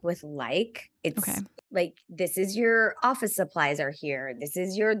like with like. Okay. It's like this is your office supplies are here. This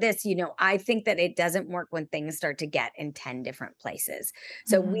is your this, I think that it doesn't work when things start to get in 10 different places.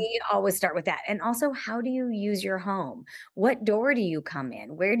 So Mhm. we always start with that. And also, how do you use your home? What door do you come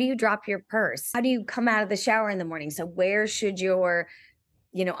in? Where do you drop your purse? How do you come out of the shower in the morning? So where should your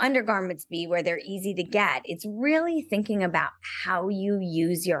undergarments be where they're easy to get? It's really thinking about how you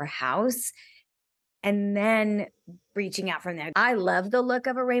use your house and then reaching out from there. I love the look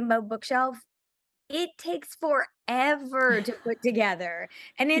of a rainbow bookshelf. It takes forever to put together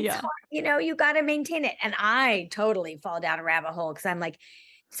and it's Yeah. hard, you got to maintain it. And I totally fall down a rabbit hole because I'm like,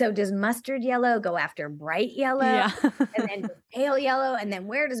 so does mustard yellow go after bright yellow? Yeah. And then does pale yellow? And then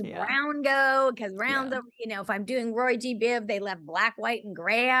where does Yeah. brown go? Because brown's, Yeah. if I'm doing Roy G. Biv, they left black, white, and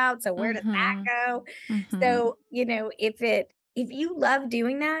gray out. So where does that Mhm. go? Mhm. So, if you love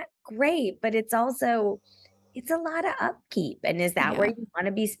doing that, great. But it's a lot of upkeep. And is that where Yeah. you want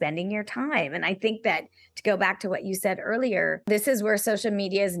to be spending your time? And I think that to go back to what you said earlier, this is where social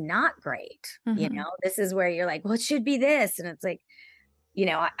media is not great. Mhm. This is where you're like, well, it should be this. And it's like,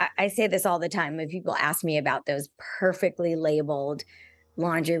 I say this all the time when people ask me about those perfectly labeled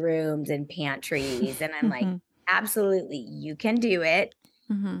laundry rooms and pantries. And I'm like, Mhm. absolutely, you can do it.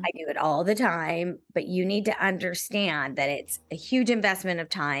 Mm-hmm. I do it all the time, but you need to understand that it's a huge investment of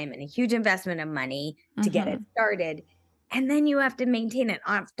time and a huge investment of money to get it started. And then you have to maintain it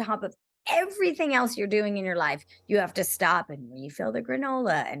on top of everything else you're doing in your life. You have to stop and refill the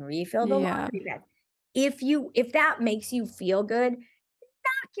granola and refill the Yeah. laundry bag. If that makes you feel good,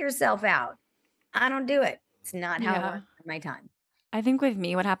 knock yourself out. I don't do it. It's not how it Yeah. works with my time. I think with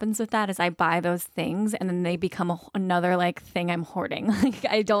me, what happens with that is I buy those things and then they become another like thing I'm hoarding. Like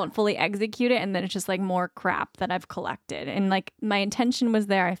I don't fully execute it. And then it's just like more crap that I've collected. And like my intention was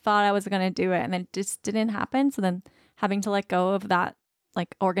there. I thought I was going to do it and then it just didn't happen. So then having to let go of that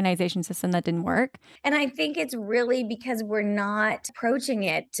like organization system that didn't work. And I think it's really because we're not approaching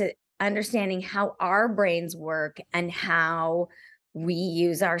it to understanding how our brains work and how we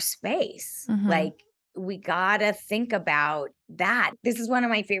use our space. Mhm. Like we got to think about that. This is one of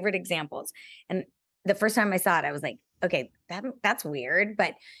my favorite examples. And the first time I saw it, I was like, okay, that's weird.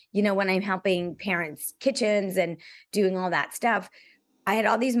 But when I'm helping parents' kitchens and doing all that stuff, I had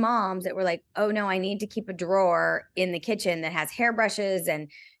all these moms that were like, oh no, I need to keep a drawer in the kitchen that has hairbrushes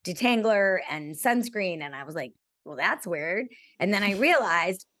and detangler and sunscreen. And I was like, well, that's weird. And then I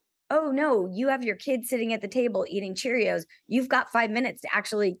realized, oh no, you have your kids sitting at the table eating Cheerios. You've got 5 minutes to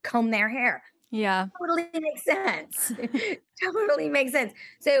actually comb their hair. Yeah. Totally makes sense. Totally makes sense.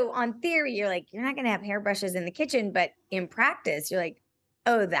 So on theory, you're like, you're not going to have hairbrushes in the kitchen, but in practice, you're like,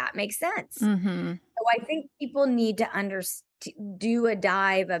 oh, that makes sense. Mm-hmm. So I think people need to do a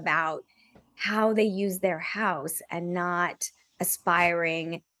dive about how they use their house and not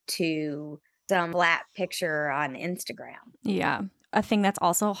aspiring to some flat picture on Instagram. Yeah. A thing that's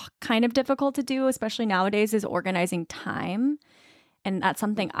also kind of difficult to do, especially nowadays, is organizing time. And that's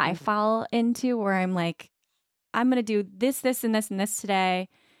something I fall into where I'm like, I'm going to do this, this, and this, and this today.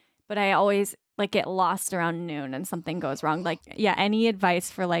 But I always like get lost around noon and something goes wrong. Like, yeah, any advice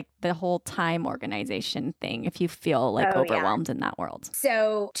for like the whole time organization thing if you feel like overwhelmed in that world?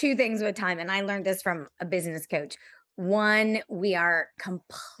 So 2 things with time. And I learned this from a business coach. One, we are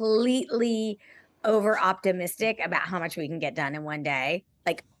completely over optimistic about how much we can get done in one day,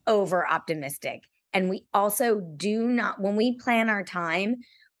 like over optimistic. And we also do not, when we plan our time,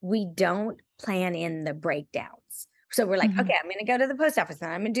 we don't plan in the breakdowns. So we're like, okay, I'm going to go to the post office and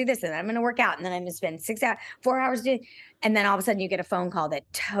I'm going to do this and I'm going to work out and then I'm going to spend 4 hours doing, and then all of a sudden you get a phone call that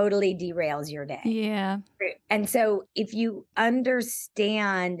totally derails your day. Yeah. And so if you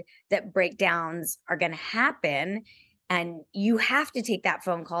understand that breakdowns are going to happen and you have to take that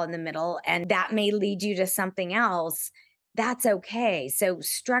phone call in the middle and that may lead you to something else, that's okay. So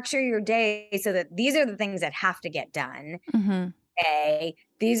structure your day so that these are the things that have to get done. Okay.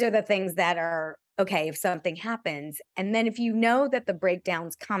 These are the things that are okay if something happens. And then if you know that the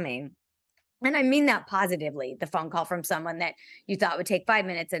breakdown's coming, and I mean that positively, the phone call from someone that you thought would take 5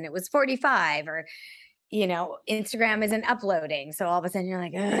 minutes and it was 45, or Instagram isn't uploading. So all of a sudden you're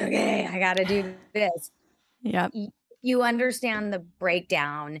like, okay, I got to do this. Yeah. You understand the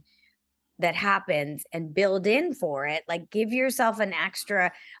breakdown that happens and build in for it. Like give yourself an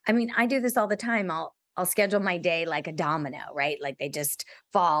extra. I mean, I do this all the time. I'll schedule my day like a domino, right? Like they just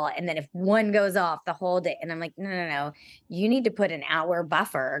fall. And then if one goes off the whole day, and I'm like, no. You need to put an hour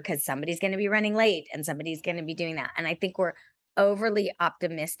buffer because somebody's going to be running late and somebody's going to be doing that. And I think we're overly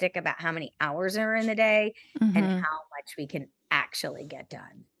optimistic about how many hours are in the day and how much we can actually get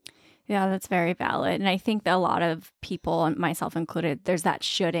done. Yeah, that's very valid. And I think that a lot of people, and myself included, there's that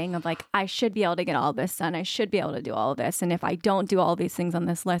shoulding of like, I should be able to get all this done. I should be able to do all of this. And if I don't do all these things on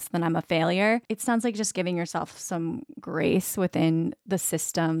this list, then I'm a failure. It sounds like just giving yourself some grace within the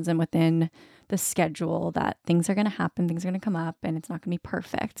systems and within the schedule that things are going to happen, things are going to come up, and it's not going to be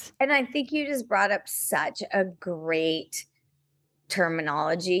perfect. And I think you just brought up such a great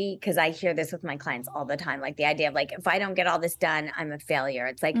terminology, because I hear this with my clients all the time, like the idea of like, if I don't get all this done, I'm a failure.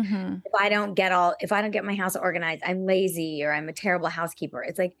 It's like, if I don't get my house organized, I'm lazy or I'm a terrible housekeeper.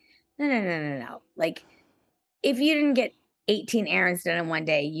 It's like, no. Like if you didn't get 18 errands done in one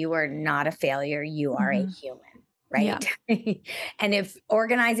day, you are not a failure. You are a human, right? Yeah. And if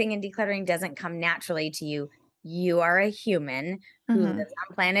organizing and decluttering doesn't come naturally to you, you are a human who lives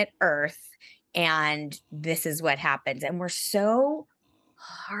on planet Earth. And this is what happens. And we're so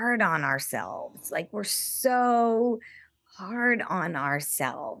hard on ourselves. Like we're so hard on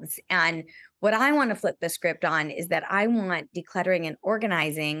ourselves. And what I want to flip the script on is that I want decluttering and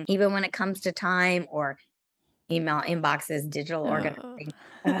organizing, even when it comes to time or email inboxes, digital organizing.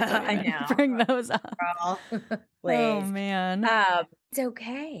 I know. Bring those up. Oh, man. It's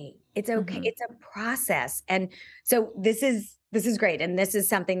okay. It's okay. It's a process. And so this is great. And this is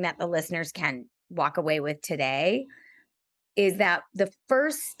something that the listeners can walk away with today. is that the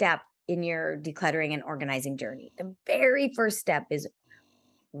first step in your decluttering and organizing journey, the very first step is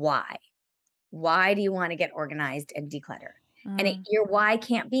why. Why do you want to get organized and declutter? And your why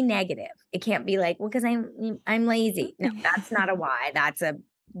can't be negative. It can't be like, well, because I'm lazy. No, that's not a why. That's a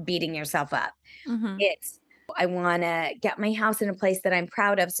beating yourself up. It's, I want to get my house in a place that I'm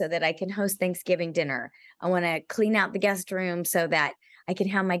proud of so that I can host Thanksgiving dinner. I want to clean out the guest room so that I can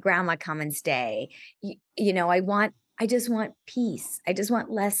have my grandma come and stay. I just want peace. I just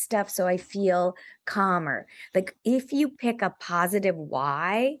want less stuff so I feel calmer. Like if you pick a positive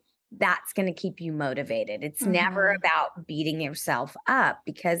why, that's going to keep you motivated. It's never about beating yourself up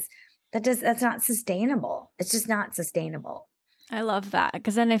because that's not sustainable. It's just not sustainable. I love that,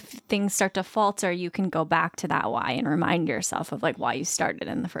 because then if things start to falter, you can go back to that why and remind yourself of like why you started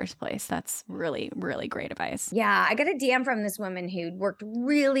in the first place. That's really, really great advice. Yeah, I got a DM from this woman who'd worked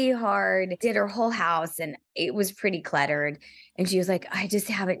really hard, did her whole house, and it was pretty cluttered. And she was like, I just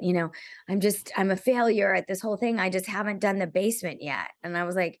haven't, I'm a failure at this whole thing. I just haven't done the basement yet. And I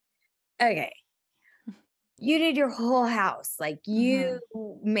was like, okay, you did your whole house. Like you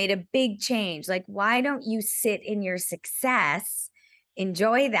made a big change. Like, why don't you sit in your success,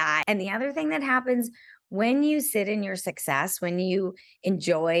 enjoy that? And the other thing that happens when you sit in your success, when you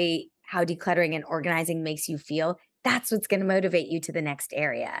enjoy how decluttering and organizing makes you feel, that's what's going to motivate you to the next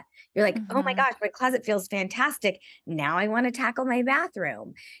area. You're like, oh my gosh, my closet feels fantastic. Now I want to tackle my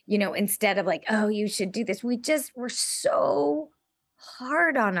bathroom, instead of like, oh, you should do this. We're so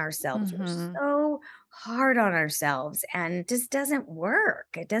hard on ourselves. We're so hard on ourselves and it just doesn't work.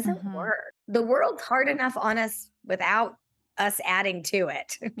 It doesn't work. The world's hard enough on us without us adding to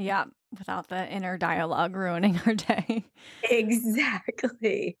it. Yeah. Without the inner dialogue ruining our day.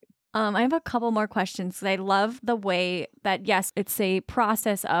 Exactly. I have a couple more questions. I love the way that, yes, it's a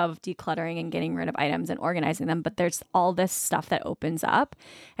process of decluttering and getting rid of items and organizing them, but there's all this stuff that opens up,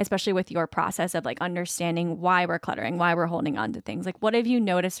 especially with your process of like understanding why we're cluttering, why we're holding on to things. Like, what have you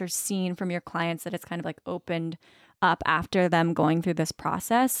noticed or seen from your clients that it's kind of like opened up after them going through this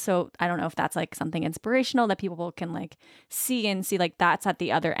process? So I don't know if that's like something inspirational that people can like see like that's at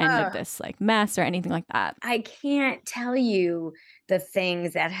the other end of this like mess or anything like that. I can't tell you the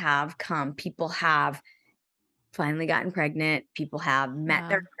things that have come. People have finally gotten pregnant. People have met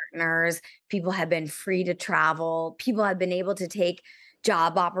their partners. People have been free to travel. People have been able to take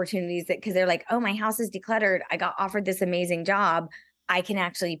job opportunities because they're like, oh, my house is decluttered. I got offered this amazing job. I can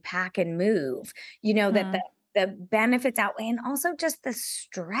actually pack and move, that the benefits outweigh, and also just the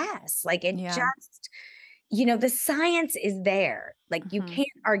stress. Like it just, the science is there. Like you can't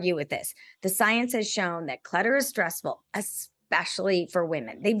argue with this. The science has shown that clutter is stressful, especially for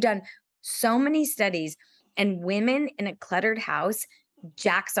women. They've done so many studies, and women in a cluttered house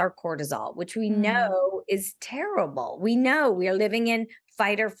jacks our cortisol, which we know is terrible. We know we are living in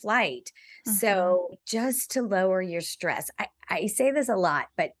fight or flight. So just to lower your stress, I say this a lot,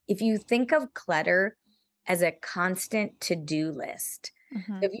 but if you think of clutter as a constant to-do list.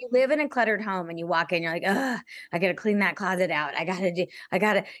 So if you live in a cluttered home and you walk in, you're like, I got to clean that closet out.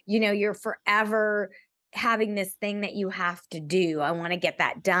 You're forever having this thing that you have to do. I want to get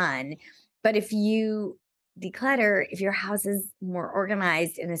that done. But if you declutter, if your house is more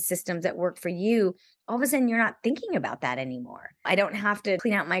organized in the systems that work for you, all of a sudden you're not thinking about that anymore. I don't have to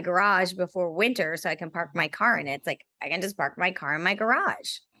clean out my garage before winter so I can park my car in it. It's like, I can just park my car in my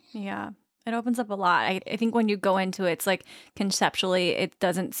garage. Yeah. It opens up a lot. I think when you go into it, it's like conceptually, it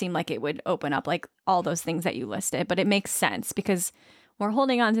doesn't seem like it would open up like all those things that you listed, but it makes sense because we're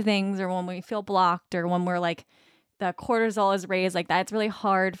holding on to things, or when we feel blocked, or when we're like the cortisol is raised like that, it's really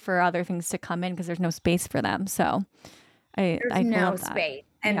hard for other things to come in because there's no space for them. So I no love that. space.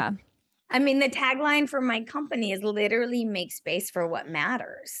 And I mean, the tagline for my company is literally make space for what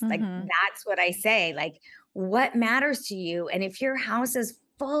matters. Like that's what I say, like what matters to you. And if your house is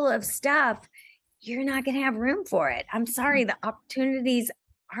full of stuff, you're not going to have room for it. I'm sorry, the opportunities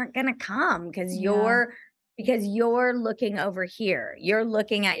aren't going to come because you're looking over here. You're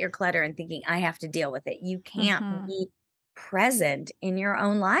looking at your clutter and thinking, I have to deal with it. You can't be present in your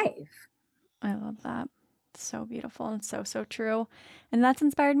own life. I love that. It's so beautiful and so true. And that's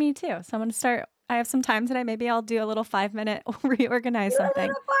inspired me too. So I'm going to start. I have some time today. Maybe I'll do a little 5-minute reorganize something. A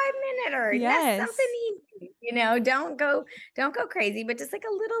little 5-minute, yes. That's something easy. Don't go crazy, but just like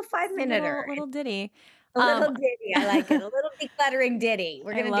a little 5-minute, little ditty. A little ditty. I like it. A little decluttering ditty.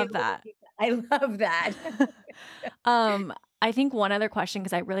 We're gonna love that. I love that. I think one other question,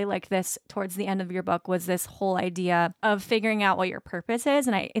 because I really liked this towards the end of your book, was this whole idea of figuring out what your purpose is.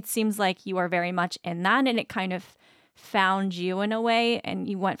 And it seems like you are very much in that, and it kind of found you in a way, and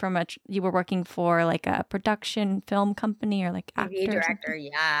you went from you were working for like a production film company or like TV actor or director,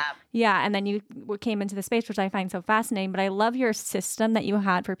 something. yeah. Yeah, and then you came into the space, which I find so fascinating. But I love your system that you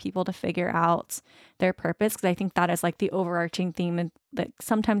had for people to figure out their purpose, because I think that is like the overarching theme and that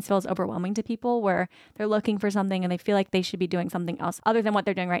sometimes feels overwhelming to people, where they're looking for something and they feel like they should be doing something else other than what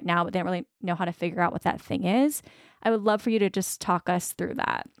they're doing right now, but they don't really know how to figure out what that thing is. I would love for you to just talk us through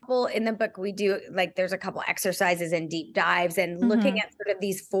that. Well, in the book, we do like there's a couple exercises and deep dives and looking at sort of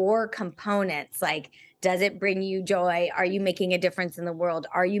these 4 components. Like, does it bring you joy? Are you making a difference in the world?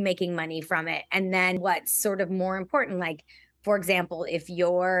 Are you making money from it? And then what's sort of more important, like, for example, if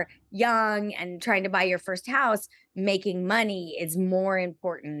you're young and trying to buy your first house, making money is more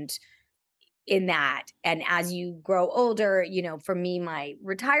important in that. And as you grow older, for me, my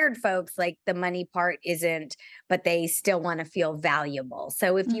retired folks, like the money part isn't, but they still want to feel valuable.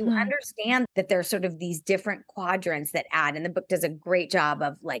 So if you understand that there's sort of these different quadrants that add, and the book does a great job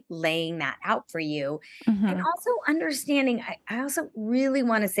of like laying that out for you. And also understanding, I also really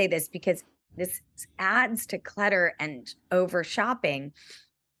want to say this because this adds to clutter and over shopping.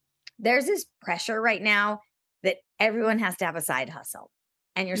 There's this pressure right now that everyone has to have a side hustle.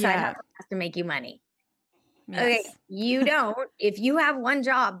 And your side hustle has to make you money. Yes. Okay, you don't. If you have one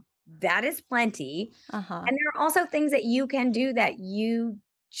job, that is plenty. And there are also things that you can do that you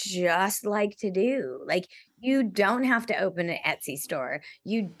just like to do. Like, you don't have to open an Etsy store.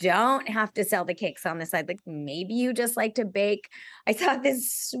 You don't have to sell the cakes on the side. Like, maybe you just like to bake. I saw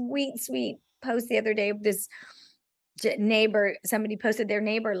this sweet, sweet post the other day of this neighbor. Somebody posted their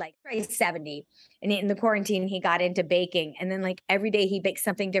neighbor, like he's 70, and in the quarantine he got into baking, and then like every day he bakes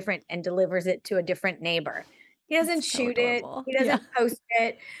something different and delivers it to a different neighbor. He doesn't shoot it, he doesn't post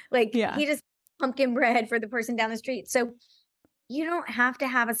it, like he just pumpkin bread for the person down the street. So you don't have to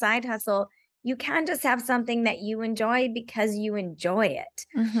have a side hustle. You can just have something that you enjoy because you enjoy it.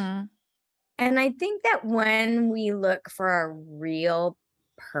 And I think that when we look for a real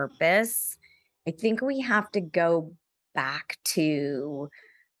purpose, I think we have to go back to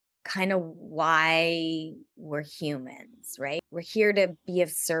kind of why we're humans, right? We're here to be of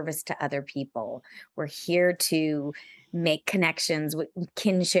service to other people. We're here to make connections with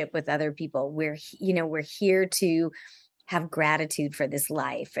kinship with other people. We're here to have gratitude for this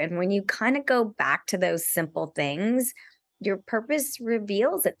life. And when you kind of go back to those simple things, your purpose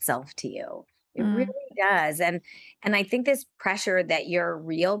reveals itself to you. It really does. And I think this pressure that your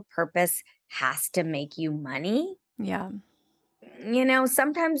real purpose has to make you money. Yeah.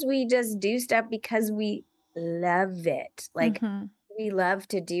 Sometimes we just do stuff because we love it. Like, we love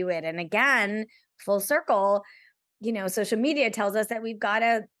to do it. And again, full circle, social media tells us that we've got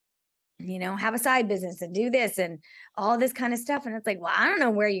to, have a side business and do this and all this kind of stuff. And it's like, well, I don't know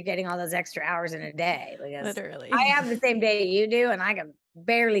where you're getting all those extra hours in a day. Because Literally. I have the same day you do, and I can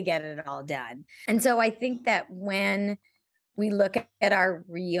barely get it all done. And so I think that when we look at our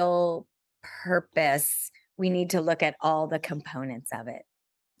real purpose, we need to look at all the components of it.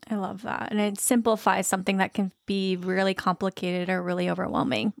 I love that. And it simplifies something that can be really complicated or really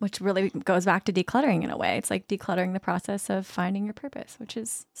overwhelming, which really goes back to decluttering in a way. It's like decluttering the process of finding your purpose, which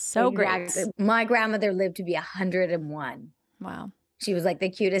is so great. My grandmother lived to be 101. Wow. She was like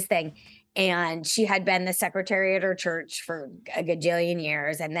the cutest thing. And she had been the secretary at her church for a gajillion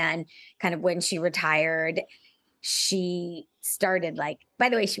years. And then kind of when she retired, she started by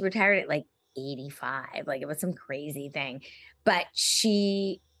the way, she retired at like 85. Like, it was some crazy thing. But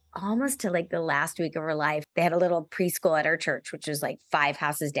she almost to like the last week of her life, they had a little preschool at her church, which was like 5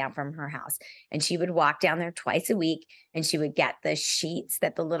 houses down from her house. And she would walk down there twice a week, and she would get the sheets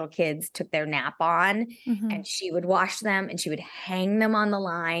that the little kids took their nap on, and she would wash them, and she would hang them on the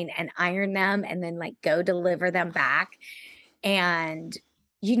line and iron them, and then like go deliver them back. And,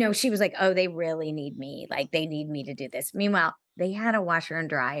 she was like, oh, they really need me. Like, they need me to do this. Meanwhile, they had a washer and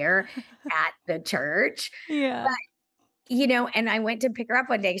dryer at the church. Yeah. But, and I went to pick her up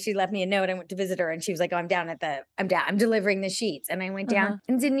one day. She left me a note. I went to visit her, and she was like, oh, I'm delivering the sheets. And I went down,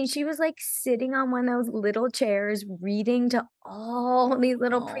 and Sydney, she was like sitting on one of those little chairs, reading to all these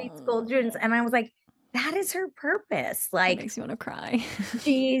little preschool students. And I was like, that is her purpose. Like, it makes you want to cry.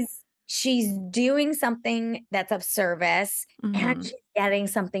 she's doing something that's of service, and she's getting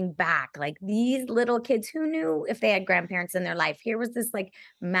something back. Like, these little kids, who knew if they had grandparents in their life? Here was this like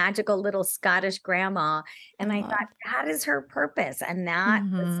magical little Scottish grandma. And I thought, that is her purpose. And that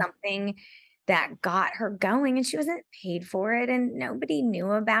was something that got her going, and she wasn't paid for it, and nobody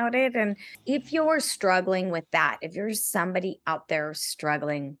knew about it. And if you're struggling with that, if you're somebody out there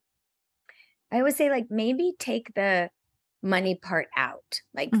struggling, I always say, like, maybe take the money part out.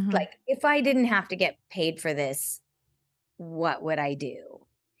 Like if I didn't have to get paid for this, what would I do?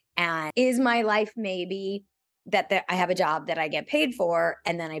 And is my life maybe that I have a job that I get paid for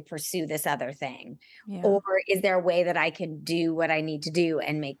and then I pursue this other thing? Yeah. Or is there a way that I can do what I need to do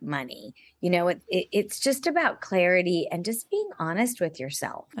and make money? It's just about clarity and just being honest with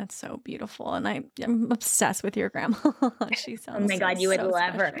yourself. That's so beautiful. And I'm obsessed with your grandma. She Oh sounds my God, you would so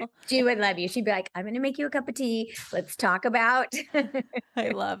love her. special. She would love you. She'd be like, I'm going to make you a cup of tea. Let's talk about. I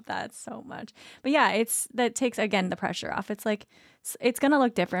love that so much. But yeah, that takes, again, the pressure off. It's like, it's going to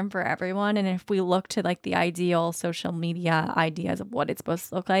look different for everyone. And if we look to like the ideal social media ideas of what it's supposed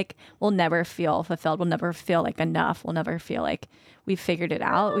to look like, we'll never feel fulfilled. We'll never feel like enough. We'll never feel like we've figured it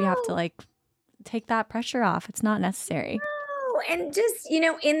out. We have to like take that pressure off. It's not necessary. And just,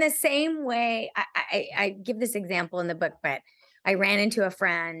 in the same way, I give this example in the book, but I ran into a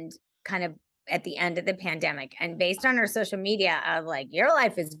friend kind of at the end of the pandemic, and based on her social media of like, your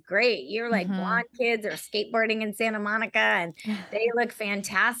life is great. You're like blonde kids are skateboarding in Santa Monica and they look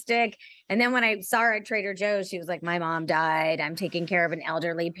fantastic. And then when I saw her at Trader Joe's, she was like, my mom died. I'm taking care of an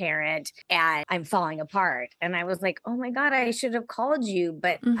elderly parent and I'm falling apart. And I was like, oh my God, I should have called you,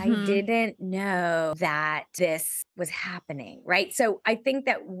 but I didn't know that this was happening. Right. So I think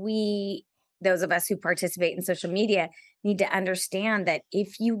that those of us who participate in social media need to understand that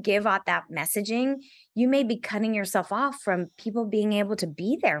if you give out that messaging, you may be cutting yourself off from people being able to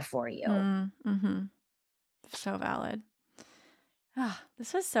be there for you. So valid.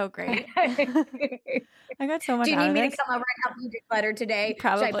 This was so great. I got so much out of this. Do you need me to come over and help you declutter today?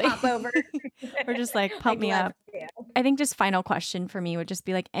 Probably. Should I pop over? Or just like pump me up. I think just final question for me would just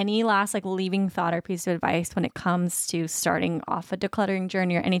be like any last like leaving thought or piece of advice when it comes to starting off a decluttering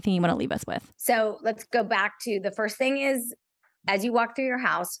journey or anything you want to leave us with. So let's go back to the first thing is, as you walk through your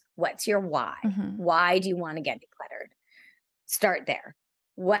house, what's your why? Why do you want to get decluttered? Start there.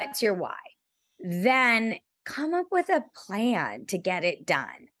 What's your why? Then come up with a plan to get it done.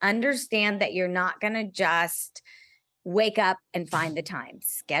 Understand that you're not going to just wake up and find the time.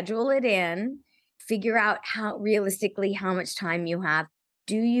 Schedule it in. Figure out how much time you have.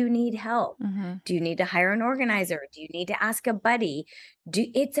 Do you need help? Do you need to hire an organizer? Do you need to ask a buddy?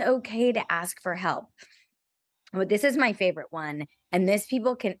 It's okay to ask for help. Well, this is my favorite one, and this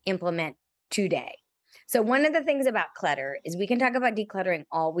people can implement today. So one of the things about clutter is we can talk about decluttering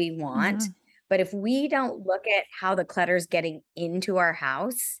all we want, but if we don't look at how the clutter is getting into our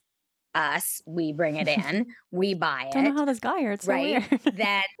house, we bring it in, we buy it. Don't know how this got here. It's so right? weird.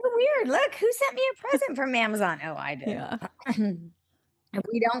 Then weird. Look, who sent me a present from Amazon? Oh, I did. Yeah. If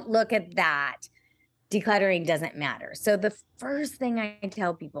we don't look at that, decluttering doesn't matter. So the first thing I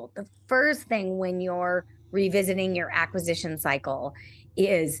tell people, the first thing when you're revisiting your acquisition cycle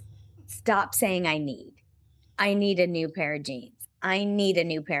is stop saying I need. I need a new pair of jeans. I need a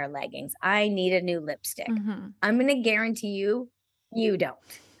new pair of leggings. I need a new lipstick. I'm going to guarantee you don't.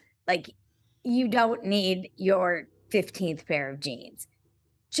 Like, you don't need your 15th pair of jeans.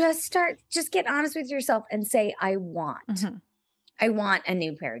 Just get honest with yourself and say, I want a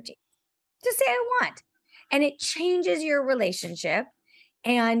new pair of jeans. Just say I want. And it changes your relationship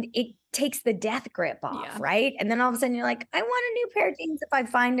and it takes the death grip off, right? And then all of a sudden you're like, I want a new pair of jeans. If I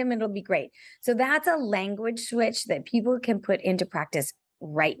find them, it'll be great. So that's a language switch that people can put into practice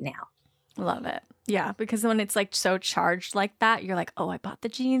right now. Love it. Yeah, because when it's like so charged like that, you're like, oh, I bought the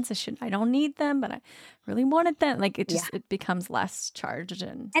jeans. I don't need them, but I really wanted them. Like it becomes less charged.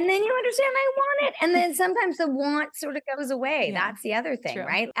 And then you understand I want it. And then sometimes the want sort of goes away. Yeah, that's the other thing, true.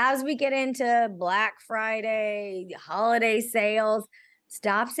 Right? As we get into Black Friday, holiday sales,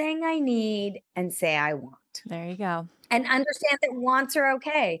 stop saying I need and say I want. There you go. And understand that wants are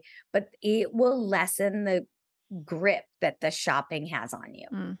okay, but it will lessen the grip that the shopping has on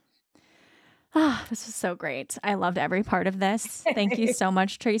you. This was so great. I loved every part of this. Thank you so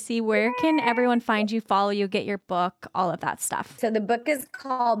much, Tracy. Where can everyone find you, follow you, get your book, all of that stuff? So the book is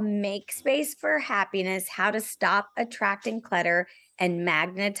called Make Space for Happiness, How to Stop Attracting Clutter and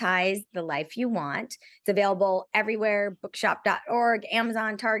Magnetize the Life You Want. It's available everywhere, bookshop.org,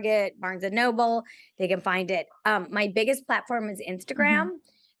 Amazon, Target, Barnes & Noble. They can find it. My biggest platform is Instagram.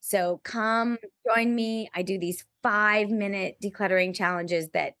 So come join me. I do these 5-minute decluttering challenges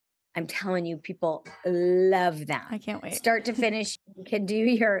that I'm telling you, people love them. I can't wait. Start to finish, you can do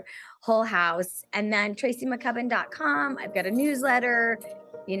your whole house. And then TracyMcCubbin.com. I've got a newsletter.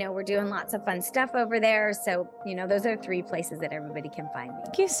 We're doing lots of fun stuff over there. So, those are 3 places that everybody can find me.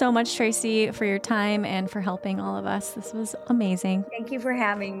 Thank you so much, Tracy, for your time and for helping all of us. This was amazing. Thank you for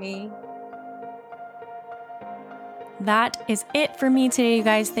having me. That is it for me today, you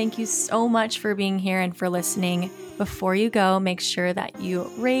guys. Thank you so much for being here and for listening. Before you go, make sure that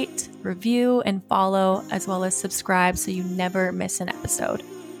you rate, review, and follow, as well as subscribe so you never miss an episode.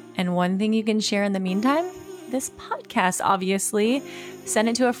 And one thing you can share in the meantime, this podcast, obviously. Send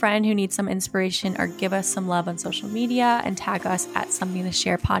it to a friend who needs some inspiration, or give us some love on social media and tag us at Something to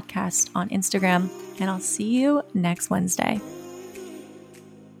Share Podcast on Instagram. And I'll see you next Wednesday.